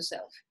train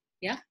yourself.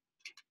 Yeah,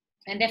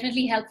 and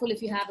definitely helpful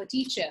if you have a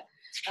teacher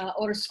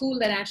or a school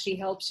that actually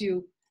helps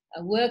you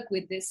work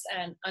with this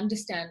and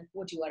understand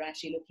what you are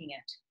actually looking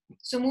at.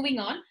 So moving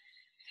on.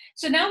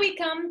 So now we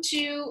come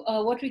to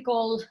what we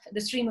call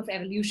the stream of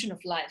evolution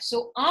of life.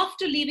 So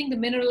after leaving the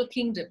mineral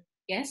kingdom,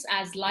 yes,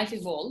 as life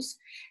evolves,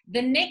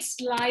 the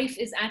next life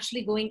is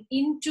actually going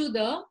into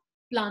the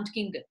plant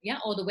kingdom, yeah,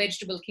 or the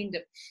vegetable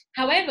kingdom.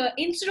 However,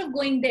 instead of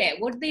going there,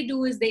 what they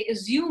do is they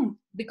assume,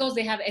 because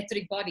they have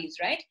etheric bodies,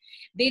 right?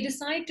 They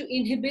decide to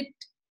inhabit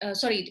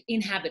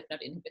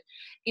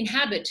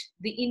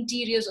the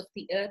interiors of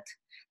the earth,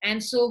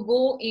 and so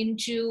go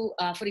into,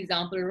 for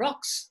example,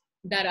 rocks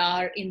that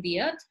are in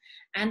the earth.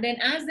 And then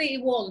as they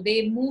evolve,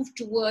 they move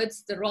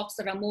towards the rocks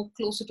that are more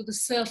closer to the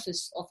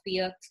surface of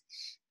the earth.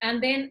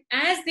 And then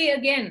as they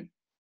again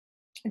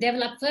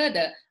develop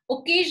further,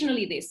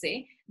 occasionally they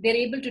say they're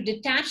able to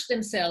detach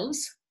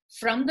themselves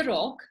from the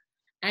rock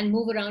and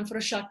move around for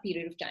a short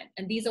period of time.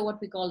 And these are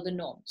what we call the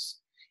norms.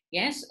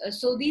 Yes,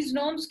 so these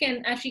norms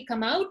can actually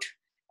come out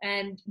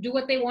and do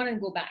what they want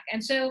and go back.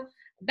 And so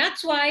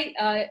that's why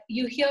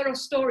you hear of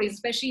stories,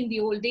 especially in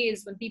the old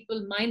days, when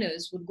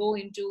miners would go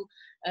into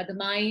the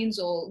mines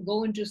or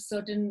go into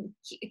certain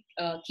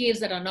caves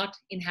that are not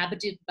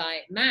inhabited by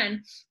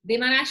man. They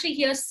might actually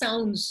hear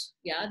sounds.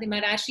 Yeah, they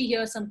might actually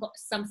hear some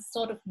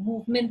sort of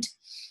movement.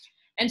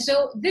 And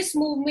so this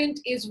movement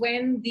is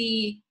when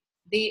the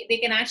they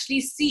can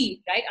actually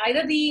see, right?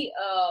 Either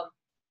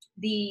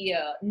the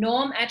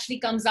norm actually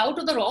comes out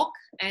of the rock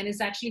and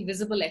is actually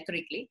visible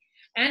etherically,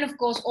 and of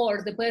course,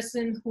 or the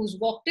person who's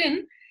walked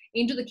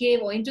into the cave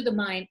or into the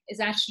mine is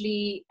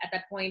actually at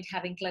that point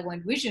having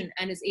clairvoyant vision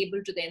and is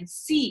able to then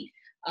see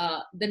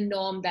the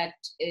norm that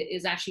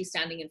is actually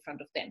standing in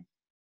front of them,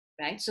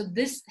 right? So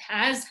this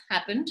has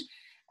happened.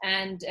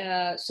 And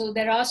so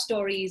there are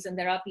stories and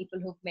there are people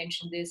who've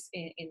mentioned this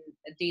in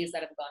days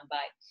that have gone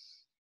by.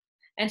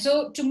 And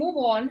so to move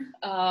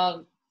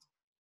on,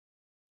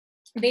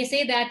 they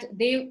say that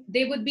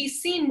they would be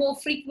seen more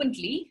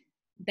frequently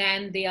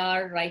than they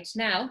are right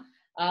now,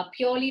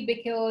 purely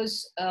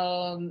because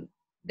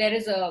there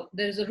is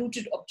a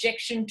rooted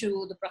objection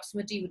to the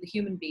proximity with the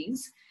human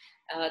beings,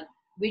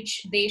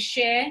 which they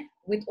share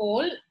with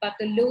all but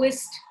the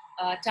lowest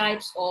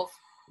types of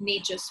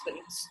nature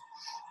spirits.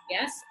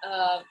 Yes.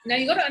 Now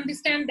you got to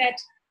understand that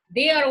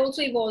they are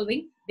also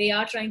evolving. They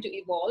are trying to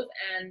evolve,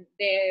 and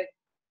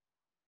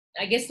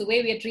I guess the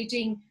way we are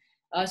treating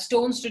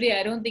stones today,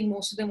 I don't think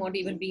most of them want to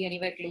even be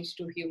anywhere close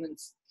to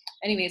humans.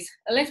 Anyways,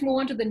 let's move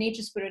on to the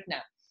nature spirit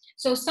now.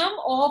 So some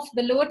of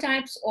the lower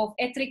types of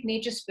etheric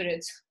nature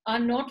spirits are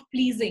not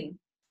pleasing,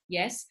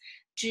 yes,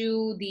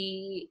 to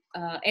the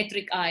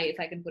etheric eye, if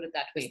I can put it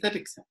that way.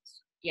 Aesthetic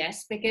sense.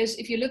 Yes, because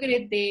if you look at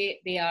it,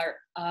 they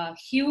are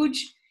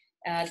huge.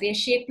 They're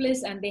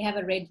shapeless and they have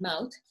a red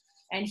mouth.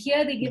 And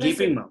here they give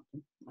Gaping mouth.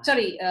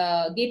 Sorry,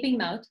 gaping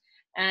mouth.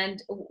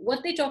 And what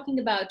they're talking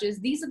about is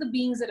these are the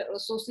beings that are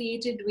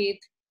associated with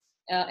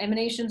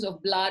emanations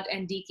of blood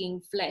and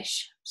decaying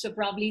flesh. So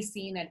probably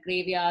seen at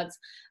graveyards,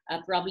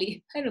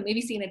 probably, I don't know,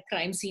 maybe seen at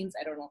crime scenes,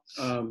 I don't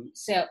know.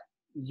 So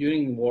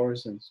during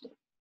wars and stuff.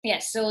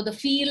 Yes, so the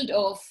field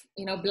of,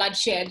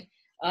 bloodshed,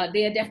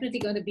 they are definitely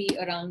going to be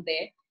around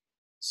there.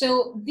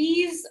 So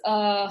these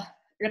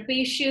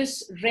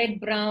rapacious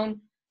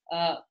red-brown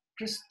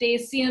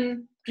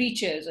crustacean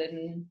creatures,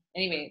 and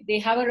anyway, they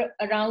have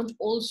around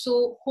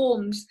also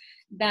homes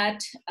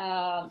that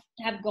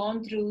have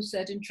gone through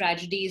certain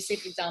tragedies. Say,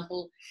 for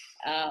example,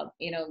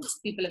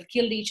 people have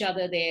killed each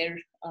other there.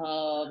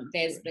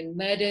 There's been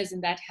murders in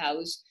that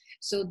house.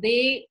 So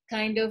they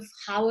kind of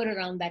hover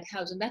around that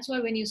house. And that's why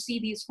when you see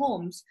these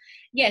homes,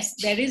 yes,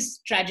 there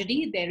is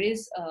tragedy. There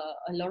is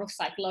a lot of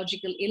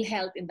psychological ill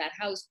health in that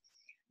house.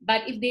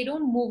 But if they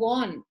don't move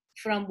on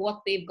from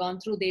what they've gone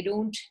through, they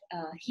don't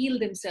heal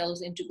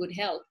themselves into good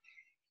health,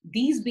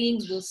 these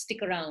beings will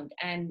stick around.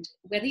 And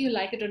whether you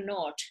like it or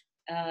not,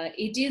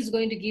 it is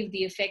going to give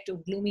the effect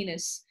of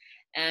gloominess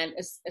and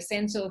a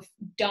sense of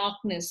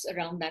darkness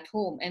around that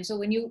home. And so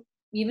when you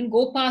even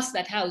go past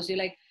that house, you're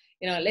like,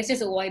 let's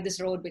just avoid this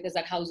road because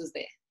that house is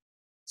there.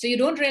 So you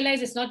don't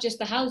realize it's not just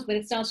the house, but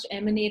it starts to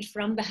emanate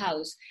from the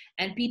house.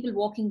 And people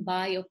walking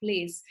by your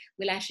place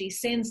will actually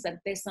sense that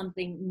there's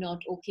something not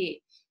okay.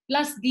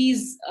 Plus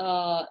these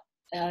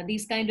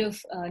kind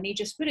of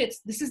nature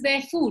spirits, this is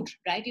their food,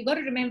 right? You got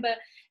to remember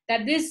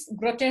that this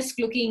grotesque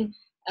looking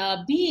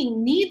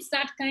being needs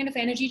that kind of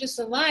energy to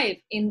survive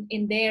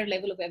in their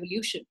level of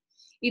evolution.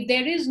 If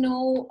there is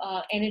no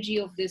energy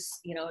of this,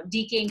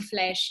 decaying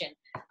flesh and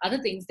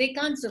other things, they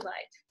can't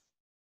survive.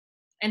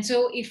 And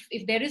so if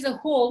there is a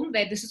home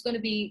where this is going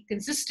to be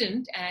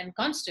consistent and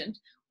constant,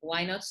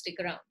 why not stick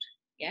around?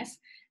 Yes.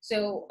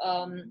 So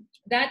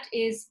that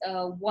is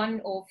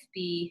one of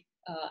the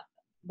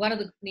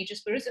nature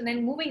spirits. And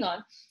then moving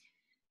on,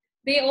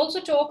 they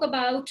also talk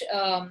about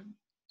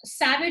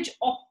savage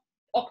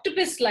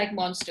octopus-like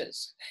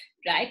monsters,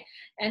 right?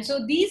 And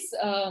so these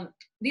are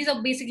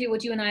basically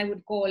what you and I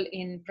would call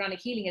in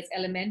pranic healing as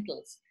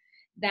elementals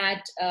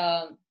that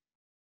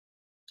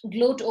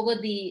gloat over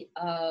the,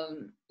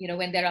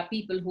 when there are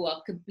people who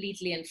are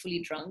completely and fully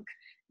drunk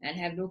and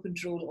have no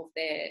control of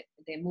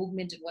their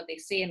movement and what they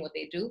say and what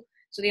they do.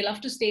 So they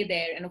love to stay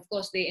there. And of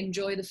course, they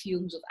enjoy the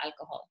fumes of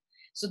alcohol.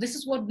 So this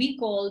is what we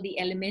call the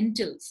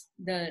elementals,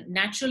 the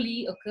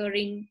naturally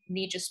occurring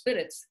nature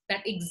spirits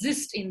that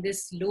exist in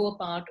this lower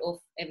part of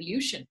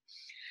evolution.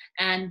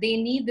 And they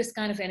need this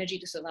kind of energy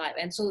to survive.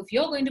 And so if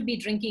you're going to be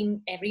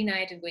drinking every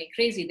night and going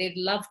crazy, they'd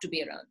love to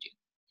be around you.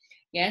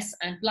 Yes,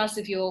 and plus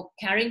if you're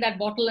carrying that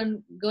bottle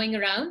and going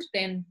around,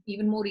 then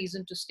even more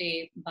reason to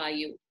stay by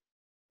you.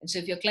 And so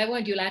if you're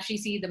clairvoyant, you'll actually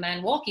see the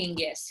man walking.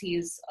 Yes,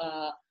 he's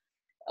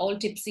all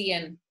tipsy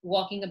and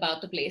walking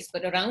about the place,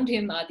 but around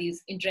him are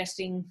these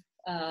interesting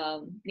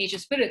nature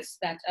spirits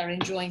that are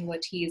enjoying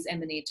what he is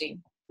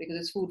emanating because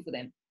it's food for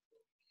them.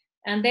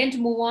 And then to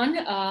move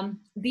on,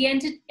 the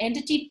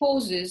entity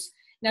poses.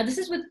 Now this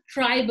is with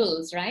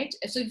tribals, right?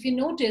 So if you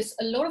notice,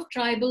 a lot of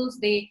tribals,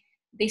 they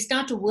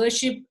start to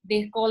worship,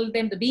 they call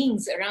them the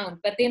beings around,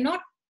 but they're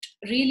not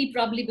really,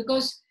 probably,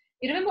 because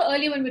you remember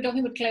earlier when we were talking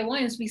about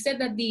clairvoyance, we said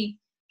that the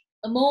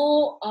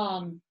more,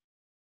 or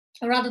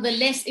rather the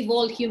less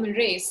evolved human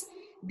race,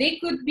 they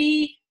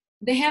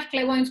have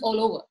clairvoyance all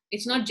over.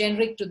 It's not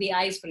generic to the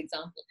eyes, for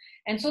example.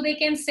 And so they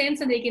can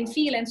sense and they can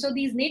feel. And so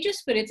these nature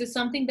spirits is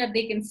something that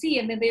they can see,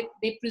 and then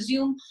they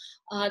presume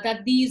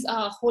that these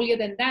are holier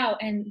than thou,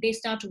 and they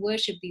start to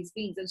worship these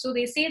beings. And so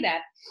they say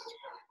that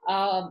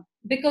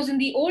because in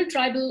the old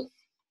tribal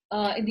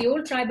in the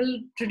old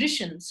tribal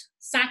traditions,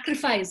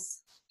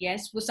 sacrifice,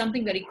 yes, was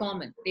something very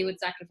common. They would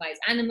sacrifice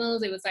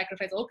animals, they would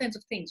sacrifice all kinds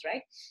of things,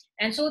 right?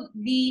 And so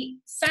the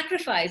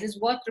sacrifice is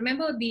what,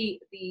 remember the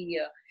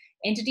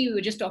entity we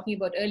were just talking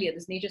about earlier,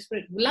 this nature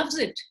spirit, loves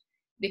it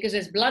because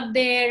there's blood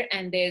there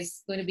and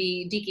there's going to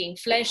be decaying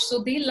flesh.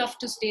 So they love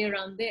to stay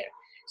around there.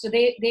 So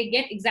they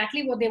get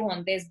exactly what they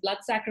want. There's blood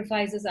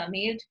sacrifices are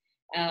made,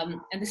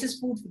 and this is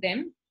food for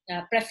them,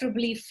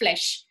 preferably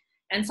flesh.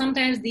 And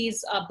sometimes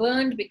these are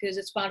burned because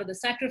it's part of the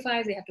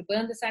sacrifice. They have to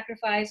burn the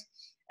sacrifice.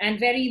 And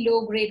very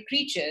low-grade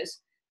creatures,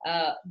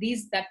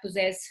 these that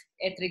possess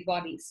etheric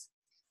bodies.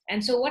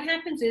 And so what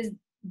happens is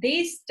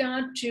they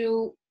start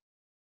to,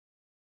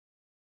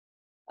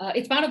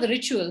 it's part of the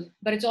ritual,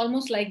 but it's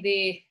almost like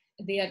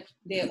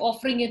they're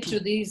offering it to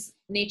these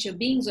nature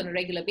beings on a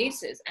regular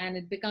basis, and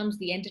it becomes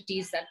the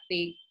entities that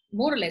they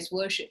more or less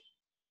worship.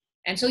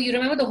 And so you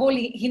remember the whole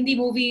Hindi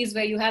movies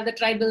where you have the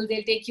tribal,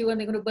 they'll take you and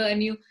they're going to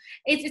burn you.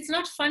 It's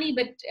not funny,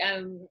 but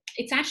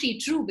it's actually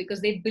true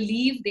because they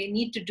believe they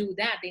need to do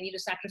that. They need to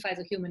sacrifice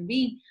a human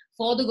being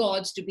for the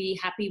gods to be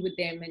happy with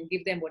them and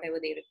give them whatever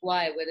they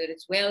require, whether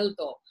it's wealth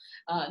or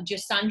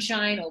just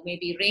sunshine or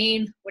maybe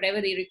rain,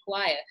 whatever they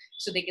require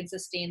so they can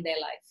sustain their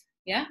life.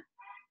 Yeah?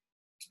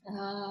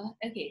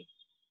 Okay.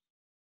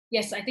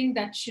 Yes, I think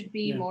that should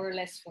be more or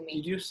less for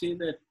me. Did you say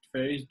that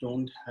fairies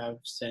don't have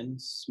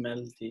sense,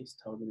 smell,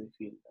 taste? How do they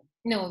feel them?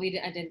 No,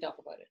 I didn't talk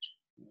about it.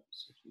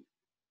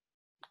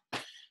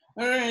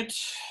 All right.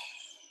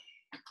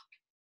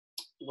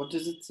 What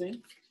does it say?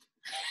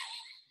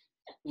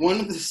 One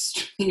of the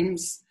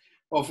streams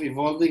of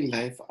evolving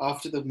life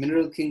after the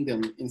mineral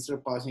kingdom, instead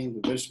of passing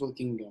into the vegetable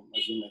kingdom,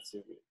 as you might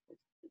say.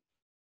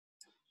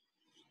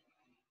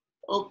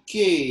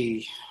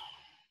 Okay.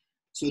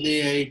 So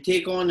they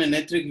take on an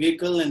etheric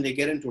vehicle and they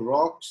get into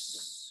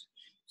rocks.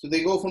 So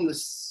they go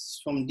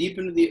from deep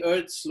into the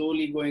earth,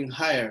 slowly going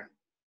higher.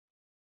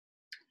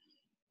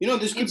 You know,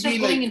 this could instead be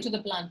of going like into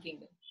the plant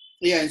kingdom.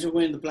 Yeah, instead of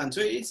going into the plant.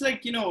 So it's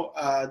like, you know,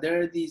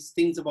 there are these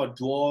things about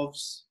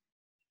dwarves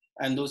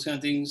and those kind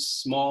of things,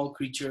 small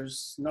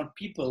creatures, not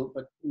people,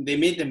 but they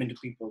made them into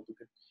people.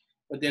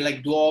 But they're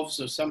like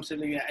dwarves or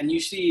something. And you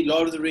see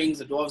Lord of the Rings,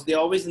 the dwarves, they're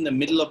always in the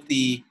middle of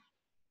the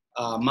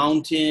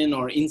mountain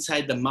or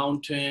inside the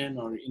mountain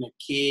or in a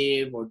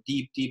cave or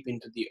deep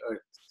into the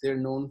earth. They're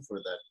known for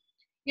that.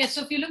 Yeah,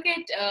 so if you look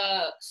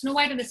at Snow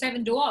White and the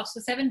Seven Dwarfs,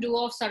 the Seven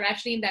Dwarfs are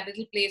actually in that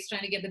little place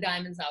trying to get the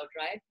diamonds out,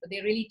 right? But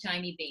they're really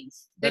tiny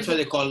beings. That's why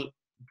they call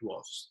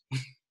dwarfs.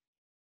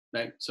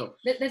 Right? So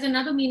there's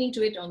another meaning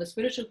to it on the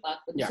spiritual path,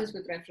 but this is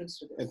with reference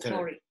to the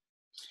story.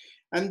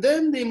 And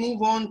then they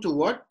move on to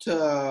what?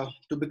 To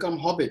become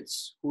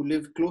hobbits who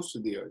live close to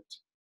the earth.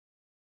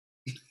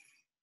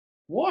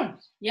 What?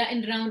 Yeah,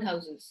 in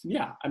roundhouses.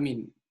 Yeah, I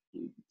mean,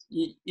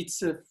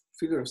 it's a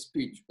figure of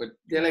speech, but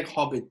they're like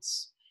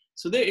hobbits.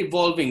 So they're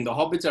evolving. The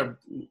hobbits are,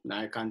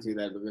 I can't say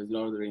that because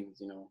Lord of the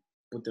Rings, you know,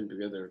 put them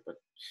together. But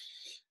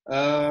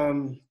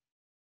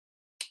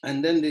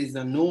and then there's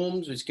the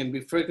gnomes, which can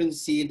be frequently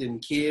seen in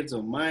caves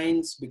or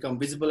mines, become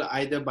visible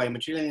either by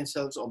materializing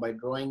themselves or by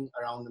drawing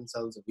around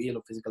themselves a wheel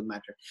of physical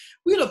matter.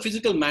 Wheel of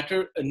physical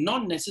matter,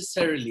 not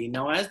necessarily.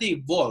 Now, as they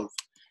evolve,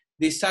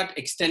 they start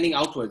extending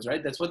outwards,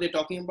 right? That's what they're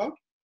talking about.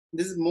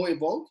 This is more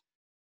evolved.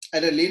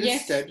 At a later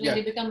step, when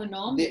they become a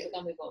norm, they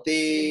become evolved.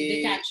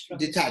 They detach from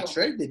detach,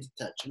 right? They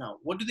detach. Now,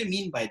 what do they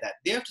mean by that?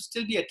 They have to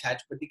still be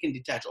attached, but they can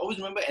detach. Always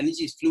remember,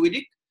 energy is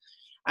fluidic.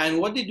 And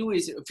what they do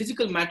is,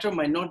 physical matter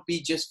might not be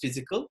just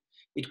physical.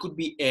 It could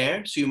be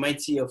air. So you might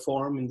see a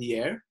form in the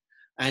air,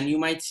 and you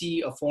might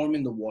see a form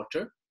in the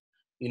water,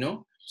 you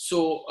know.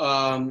 So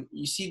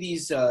you see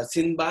these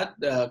Sinbad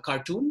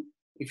cartoon.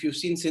 If you've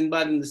seen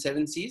Sinbad in the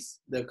Seven Seas,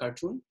 the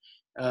cartoon,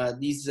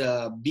 these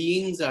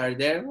beings are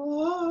there.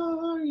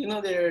 You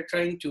know, they're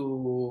trying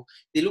to,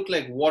 they look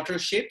like water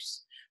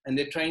ships, and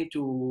they're trying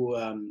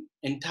to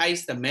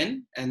entice the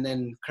men and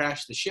then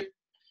crash the ship,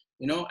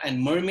 you know.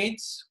 And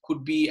mermaids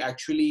could be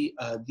actually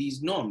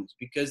these gnomes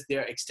because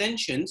they're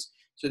extensions.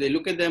 So they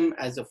look at them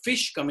as a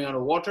fish coming out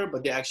of water,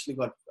 but they actually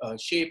got a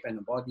shape and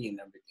a body and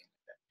everything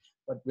like that.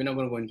 But we're not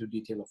going to go into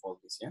detail of all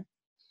this, yeah?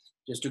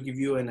 Just to give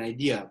you an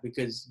idea,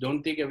 because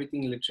don't take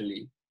everything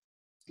literally.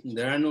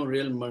 There are no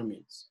real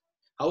mermaids.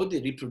 How would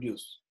they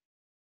reproduce?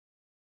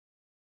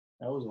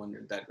 I always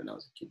wondered that when I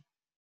was a kid.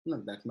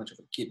 Not that much of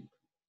a kid.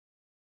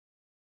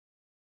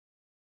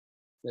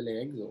 They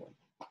lay eggs or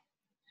what?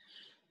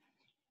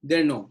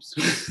 They're gnomes.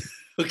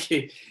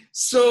 Okay.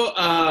 So,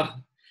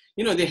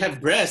 you know, they have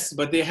breasts,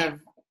 but they have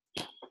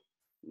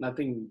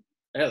nothing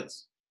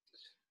else.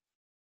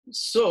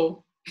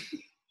 So,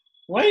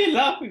 why are you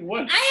laughing?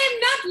 What? I am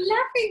not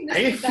laughing.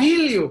 I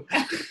feel you.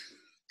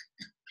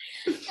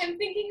 I'm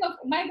thinking of,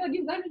 my God,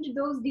 you got into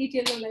those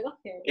details. I'm like,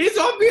 okay. It's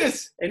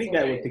obvious. Any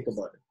guy would think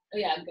about it. Oh,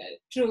 yeah, good.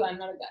 True, I'm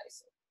not a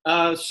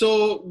guy.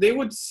 So they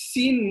would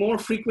seen more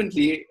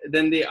frequently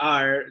than they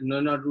are,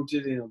 not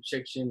rooted in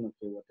objection,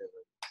 okay, whatever.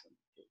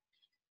 Okay.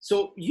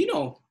 So, you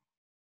know,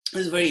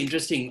 this is very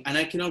interesting, and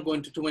I cannot go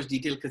into too much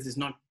detail because it's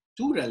not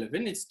too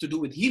relevant. It's to do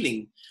with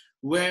healing.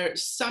 where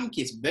some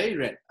cases, very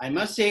rare, I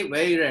must say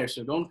very rare,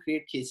 so don't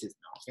create cases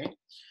now, okay?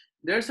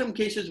 There are some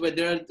cases where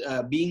there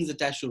are beings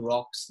attached to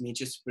rocks,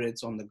 nature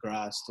spirits on the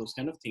grass, those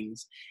kind of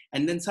things.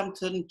 And then some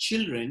certain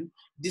children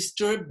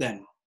disturb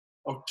them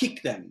or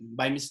kick them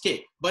by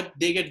mistake, but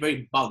they get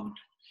very bugged.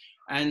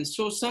 And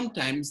so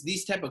sometimes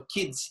these type of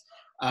kids,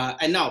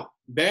 and now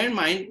bear in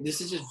mind, this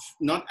is just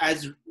not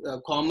as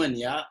common,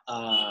 yeah,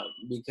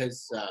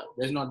 because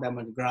there's not that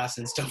much grass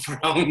and stuff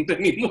around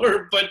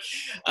anymore, but,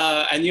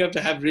 and you have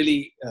to have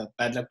really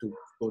bad luck to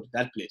go to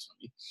that place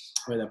only,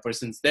 where the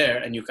person's there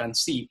and you can't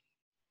see.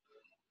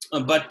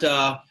 But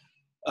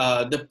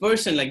the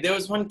person, like there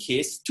was one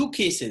case, two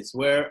cases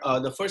where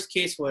the first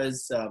case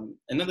was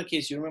another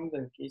case. You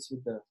remember the case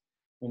with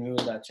when we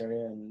were at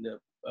Acharya and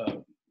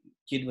the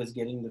kid was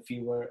getting the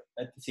fever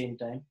at the same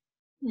time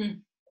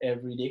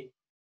every day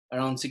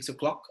around 6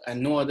 o'clock and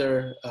no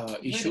other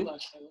issue.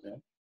 Yeah.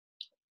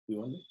 You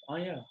want it? Oh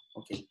yeah,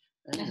 okay.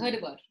 I heard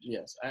about it.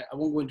 Yes, I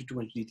won't go into too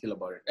much detail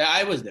about it.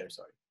 I was there,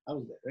 sorry. I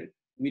was there, right?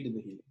 We did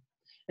the healing.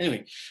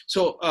 Anyway,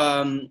 so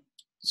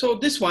so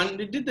this one,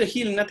 they did the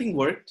healing, nothing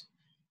worked.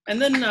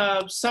 And then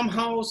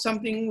somehow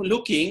something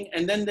looking,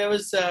 and then there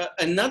was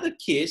another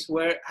case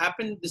where it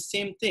happened the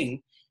same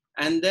thing.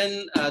 And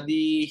then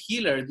the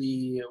healer,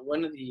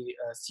 one of the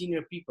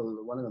senior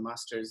people, one of the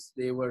masters,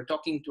 they were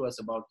talking to us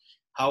about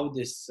how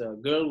this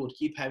girl would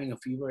keep having a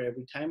fever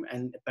every time.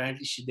 And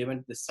apparently they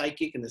went to the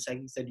psychic, and the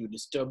psychic said, you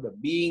disturbed a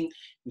being,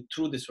 you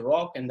threw this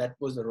rock, and that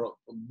was the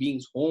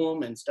being's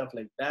home and stuff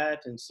like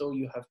that. And so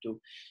you have to,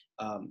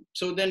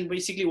 so then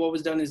basically what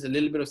was done is a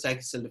little bit of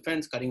psychic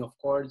self-defense, cutting off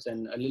cords,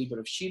 and a little bit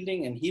of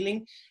shielding and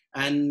healing.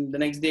 And the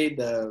next day, it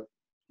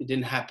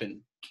didn't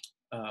happen.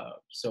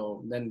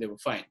 So then they were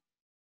fine.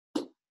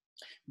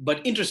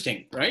 But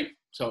interesting, right?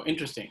 So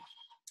interesting.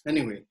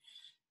 Anyway,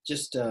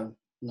 just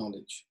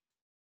knowledge.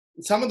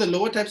 Some of the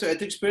lower types of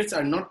etheric spirits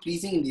are not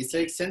pleasing in the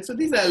etheric sense. So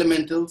these are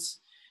elementals.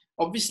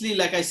 Obviously,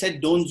 like I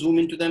said, don't zoom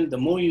into them. The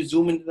more you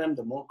zoom into them,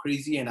 the more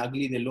crazy and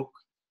ugly they look.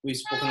 We've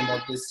spoken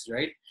about this,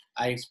 right?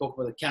 I spoke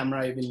about the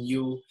camera, even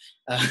you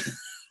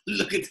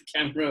look at the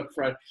camera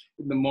front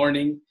in the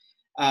morning.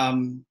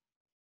 And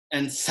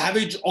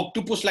savage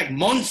octopus-like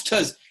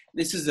monsters.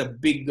 This is a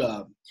big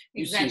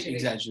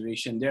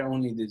exaggeration. They're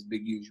only this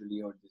big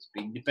usually, or this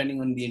big,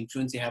 depending on the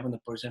influence they have on the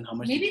person, how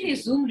much. Maybe they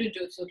zoomed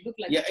into it, so it looked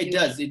like. Yeah, it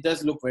does. It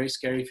does look very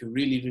scary if you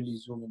really, really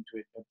zoom into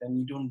it. But then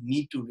you don't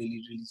need to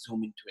really, really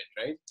zoom into it,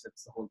 right?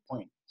 That's the whole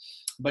point.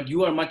 But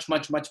you are much,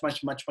 much, much,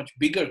 much, much, much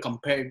bigger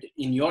compared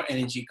in your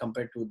energy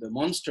compared to the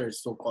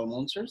monsters, so-called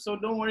monsters. So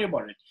don't worry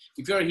about it.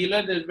 If you're a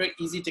healer, there's very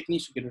easy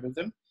techniques to get rid of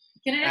them.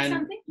 Can I add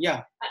something?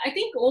 Yeah. I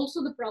think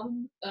also the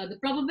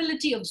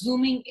probability of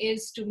zooming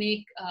is to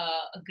make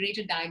a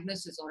greater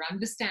diagnosis or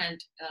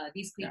understand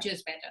these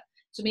creatures better.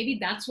 So maybe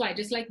that's why,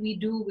 just like we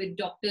do with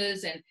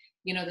doctors and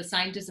the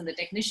scientists and the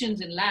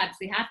technicians in labs,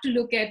 they have to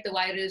look at the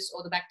virus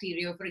or the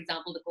bacteria, for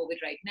example, the COVID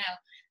right now.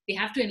 They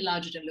have to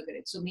enlarge it and look at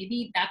it. So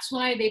maybe that's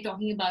why they're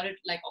talking about it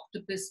like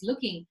octopus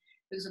looking,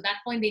 because at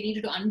that point they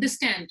needed to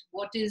understand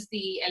what is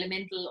the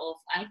elemental of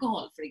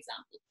alcohol, for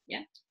example.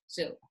 Yeah.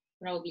 So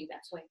probably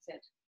that's why it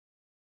said.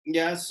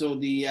 Yeah, so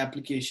the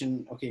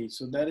application, okay,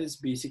 so that is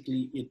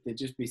basically it. They're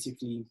just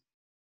basically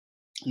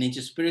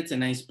nature spirits.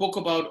 And I spoke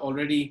about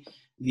already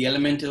the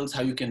elementals,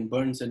 how you can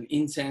burn some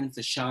incense,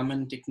 the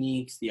shaman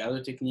techniques, the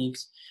other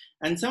techniques.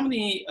 And some of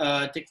the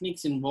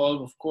techniques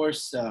involve, of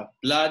course,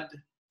 blood,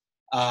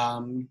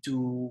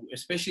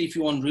 especially if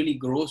you want really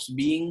gross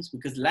beings,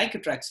 because like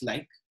attracts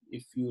like,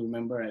 if you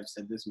remember, I've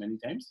said this many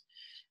times.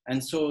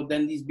 And so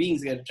then these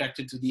beings get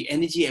attracted to the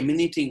energy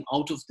emanating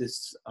out of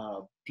this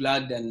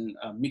blood and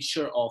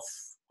mixture of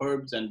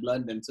herbs and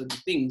blood and certain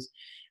things.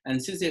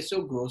 And since they're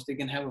so gross, they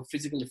can have a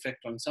physical effect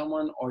on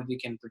someone, or they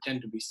can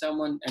pretend to be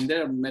someone. And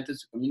there are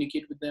methods to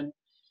communicate with them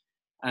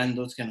and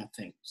those kind of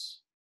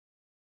things.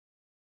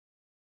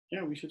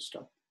 Yeah, we should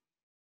stop.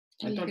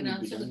 You can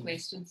answer the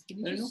questions.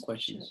 There are no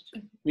questions.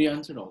 Sure. We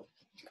answered all.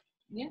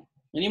 Yeah.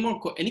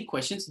 Any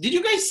questions? Did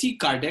you guys see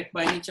Kardec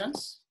by any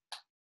chance?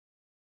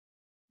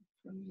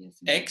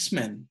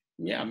 X-Men.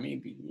 Yeah,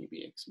 maybe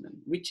X-Men.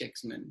 Which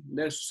X-Men?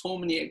 There's so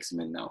many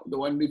X-Men now. The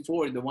one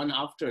before, the one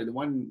after, the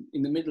one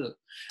in the middle.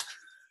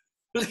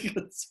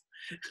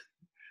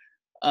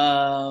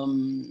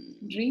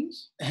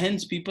 Dreams?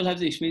 Hence, people have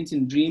the experience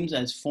in dreams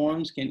as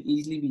forms can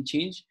easily be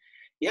changed.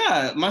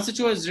 Yeah, Master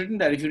Cho has written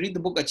that. If you read the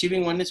book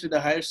Achieving Oneness with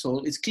the Higher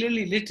Soul, it's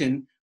clearly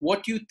written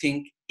what you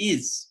think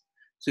is.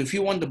 So if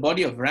you want the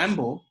body of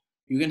Rambo,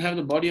 you can have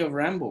the body of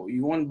Rambo.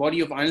 You want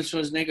body of Arnold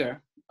Schwarzenegger,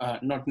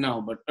 not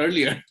now, but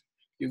earlier,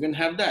 you can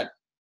have that,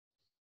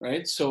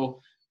 right? So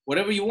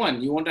whatever you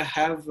want to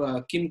have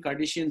Kim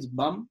Kardashian's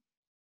bum,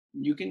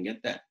 you can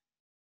get that.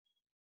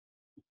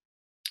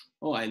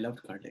 Oh, I loved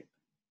Kardec.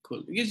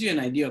 Cool. It gives you an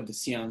idea of the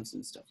seance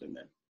and stuff like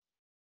that.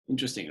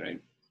 Interesting, right?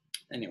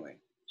 Anyway.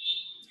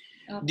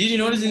 Did you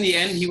notice in the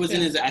end, he was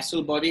in his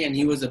astral body and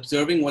he was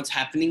observing what's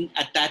happening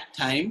at that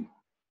time?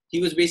 He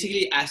was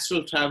basically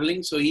astral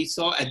traveling. So he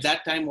saw at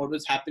that time what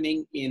was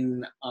happening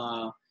in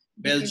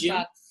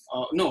Belgium.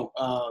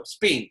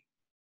 Spain.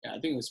 Yeah, I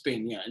think it was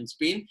Spain. Yeah, in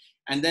Spain.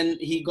 And then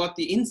he got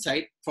the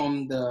insight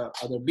from the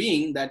other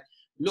being that,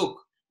 look,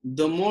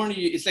 the more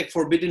it's like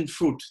forbidden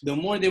fruit. The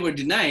more they were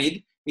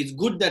denied, it's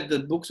good that the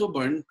books were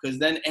burned because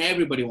then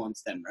everybody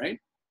wants them, right?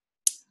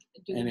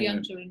 Do Anyway,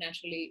 young children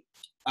naturally?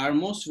 Are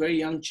most very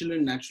young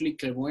children naturally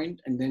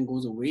clairvoyant and then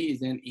goes away?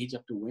 Is there an age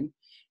up to when?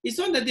 It's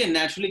not that they're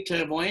naturally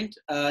clairvoyant.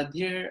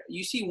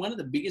 You see, one of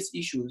the biggest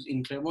issues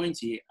in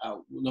clairvoyancy,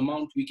 the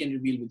amount we can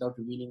reveal without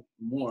revealing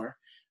more,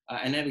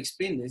 and I've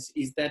explained this,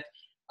 is that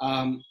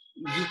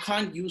you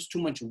can't use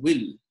too much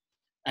will.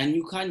 And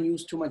you can't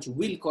use too much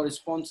will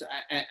corresponds,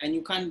 and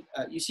you can't,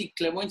 you see,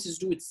 clairvoyance is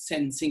to do with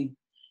sensing,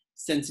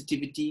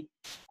 sensitivity,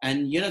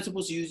 and you're not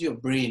supposed to use your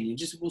brain. You're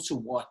just supposed to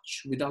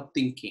watch without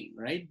thinking,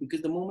 right?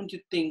 Because the moment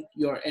you think,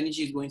 your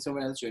energy is going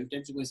somewhere else, your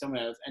intention is going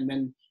somewhere else, and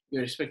then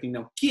you're expecting.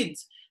 Now,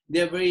 kids,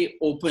 they're very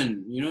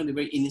open, you know, they're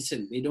very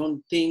innocent. They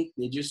don't think,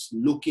 they're just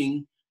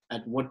looking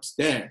at what's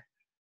there,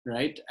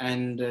 right?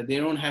 And they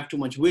don't have too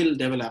much will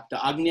developed. The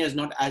Agnya is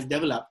not as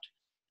developed.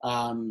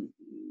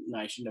 No,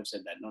 I shouldn't have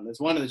said that. No,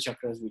 that's one of the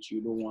chakras which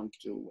you don't want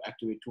to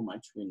activate too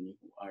much when you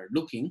are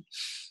looking.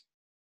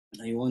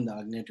 You want the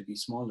Agnya to be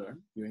smaller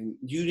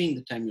during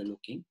the time you're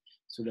looking,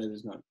 so that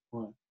is not.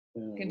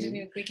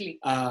 Continue quickly.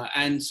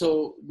 And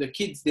so the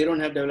kids, they don't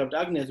have developed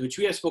Agnyas, which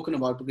we have spoken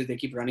about because they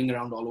keep running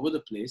around all over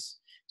the place.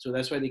 So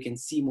that's why they can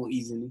see more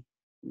easily.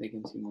 They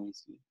can see more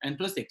easily. And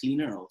plus they're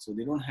cleaner also.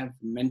 They don't have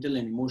mental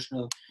and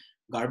emotional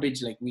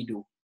garbage like we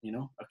do, you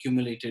know,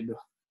 accumulated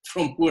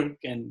from work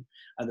and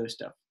other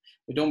stuff.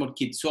 We're talking about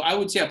kids. So I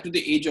would say up to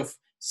the age of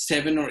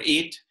 7 or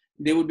 8,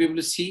 they would be able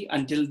to see.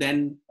 Until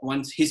then,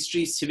 once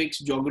history, civics,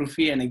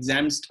 geography, and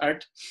exams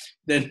start,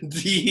 then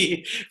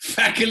the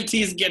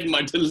faculties get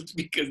muddled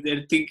because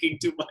they're thinking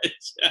too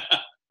much.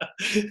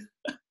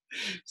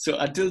 So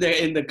until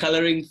they're in the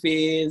coloring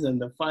phase and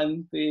the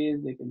fun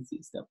phase, they can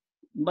see stuff.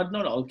 But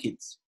not all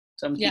kids.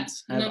 Some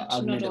kids have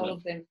not all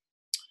of them.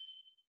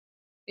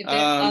 If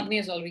Agnya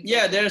is already.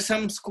 Yeah, there are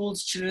some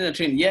schools children are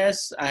trained.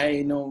 Yes,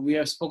 I know. We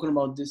have spoken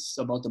about this,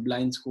 about the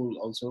blind school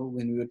also,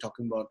 when we were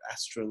talking about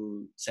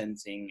astral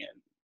sensing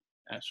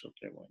and astral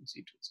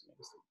clairvoyancy tools and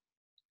everything.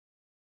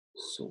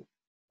 So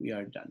we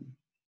are done.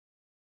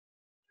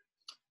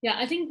 Yeah,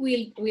 I think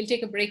we'll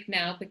take a break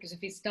now, because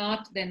if we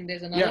start, then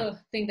there's another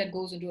thing that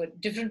goes into a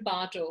different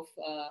part of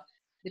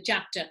the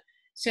chapter.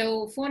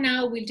 So for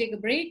now, we'll take a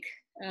break.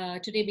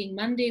 Today being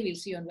Monday, we'll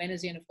see you on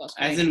Wednesday, and of course,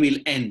 as in we'll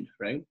end,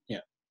 right? Yeah.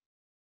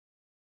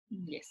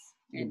 Yes.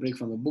 We'll break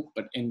from the book,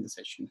 but end the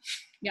session.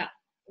 Yeah,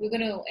 we're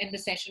going to end the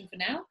session for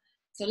now.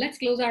 So let's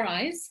close our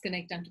eyes,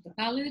 connect onto the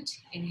palate,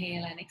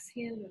 inhale and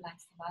exhale,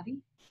 relax the body.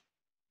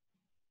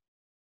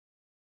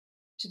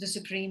 To the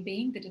Supreme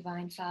Being, the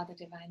Divine Father,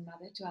 Divine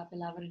Mother, to our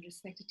beloved and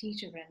respected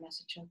teacher,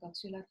 Grandmaster Chalpak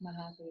Sulak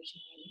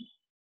Mahaguruji,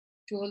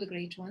 to all the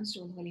great ones, to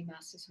all the holy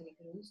masters, holy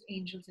gurus,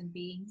 angels and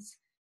beings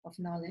of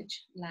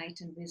knowledge, light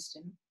and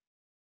wisdom,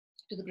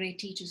 to the great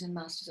teachers and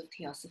masters of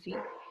theosophy,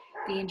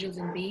 the angels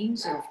and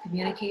beings of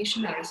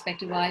communication, our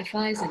respective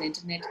Wi-Fis and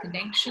internet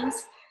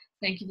connections.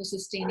 Thank you for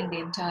sustaining the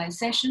entire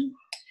session.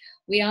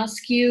 We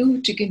ask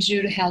you to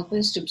continue to help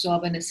us to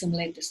absorb and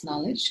assimilate this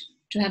knowledge,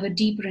 to have a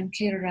deeper and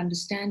clearer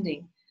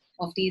understanding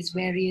of these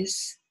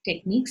various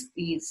techniques,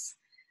 these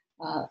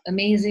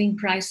amazing,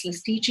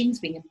 priceless teachings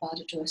being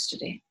imparted to us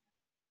today.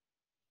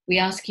 We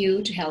ask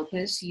you to help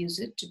us use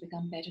it to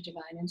become better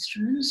divine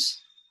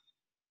instruments,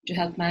 to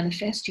help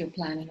manifest your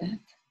plan on earth.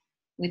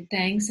 With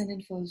thanks and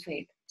in full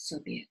faith, so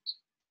be it.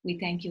 We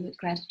thank you with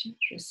gratitude,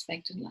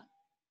 respect, and love.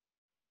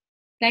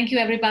 Thank you,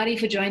 everybody,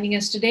 for joining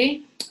us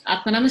today.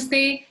 Atma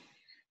Namaste.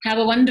 Have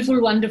a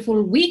wonderful,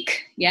 wonderful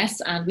week.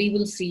 Yes, and we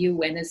will see you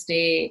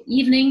Wednesday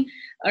evening.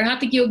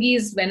 Arhatik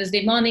Yogis,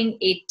 Wednesday morning,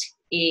 8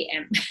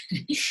 a.m.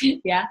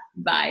 Yeah,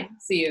 bye.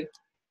 See you.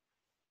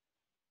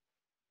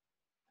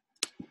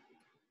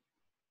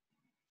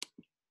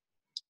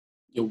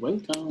 You're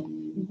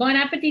welcome. Bon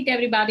appetit,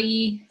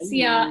 everybody.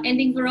 See ya.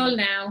 Ending for all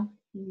now.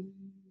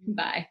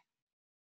 Bye.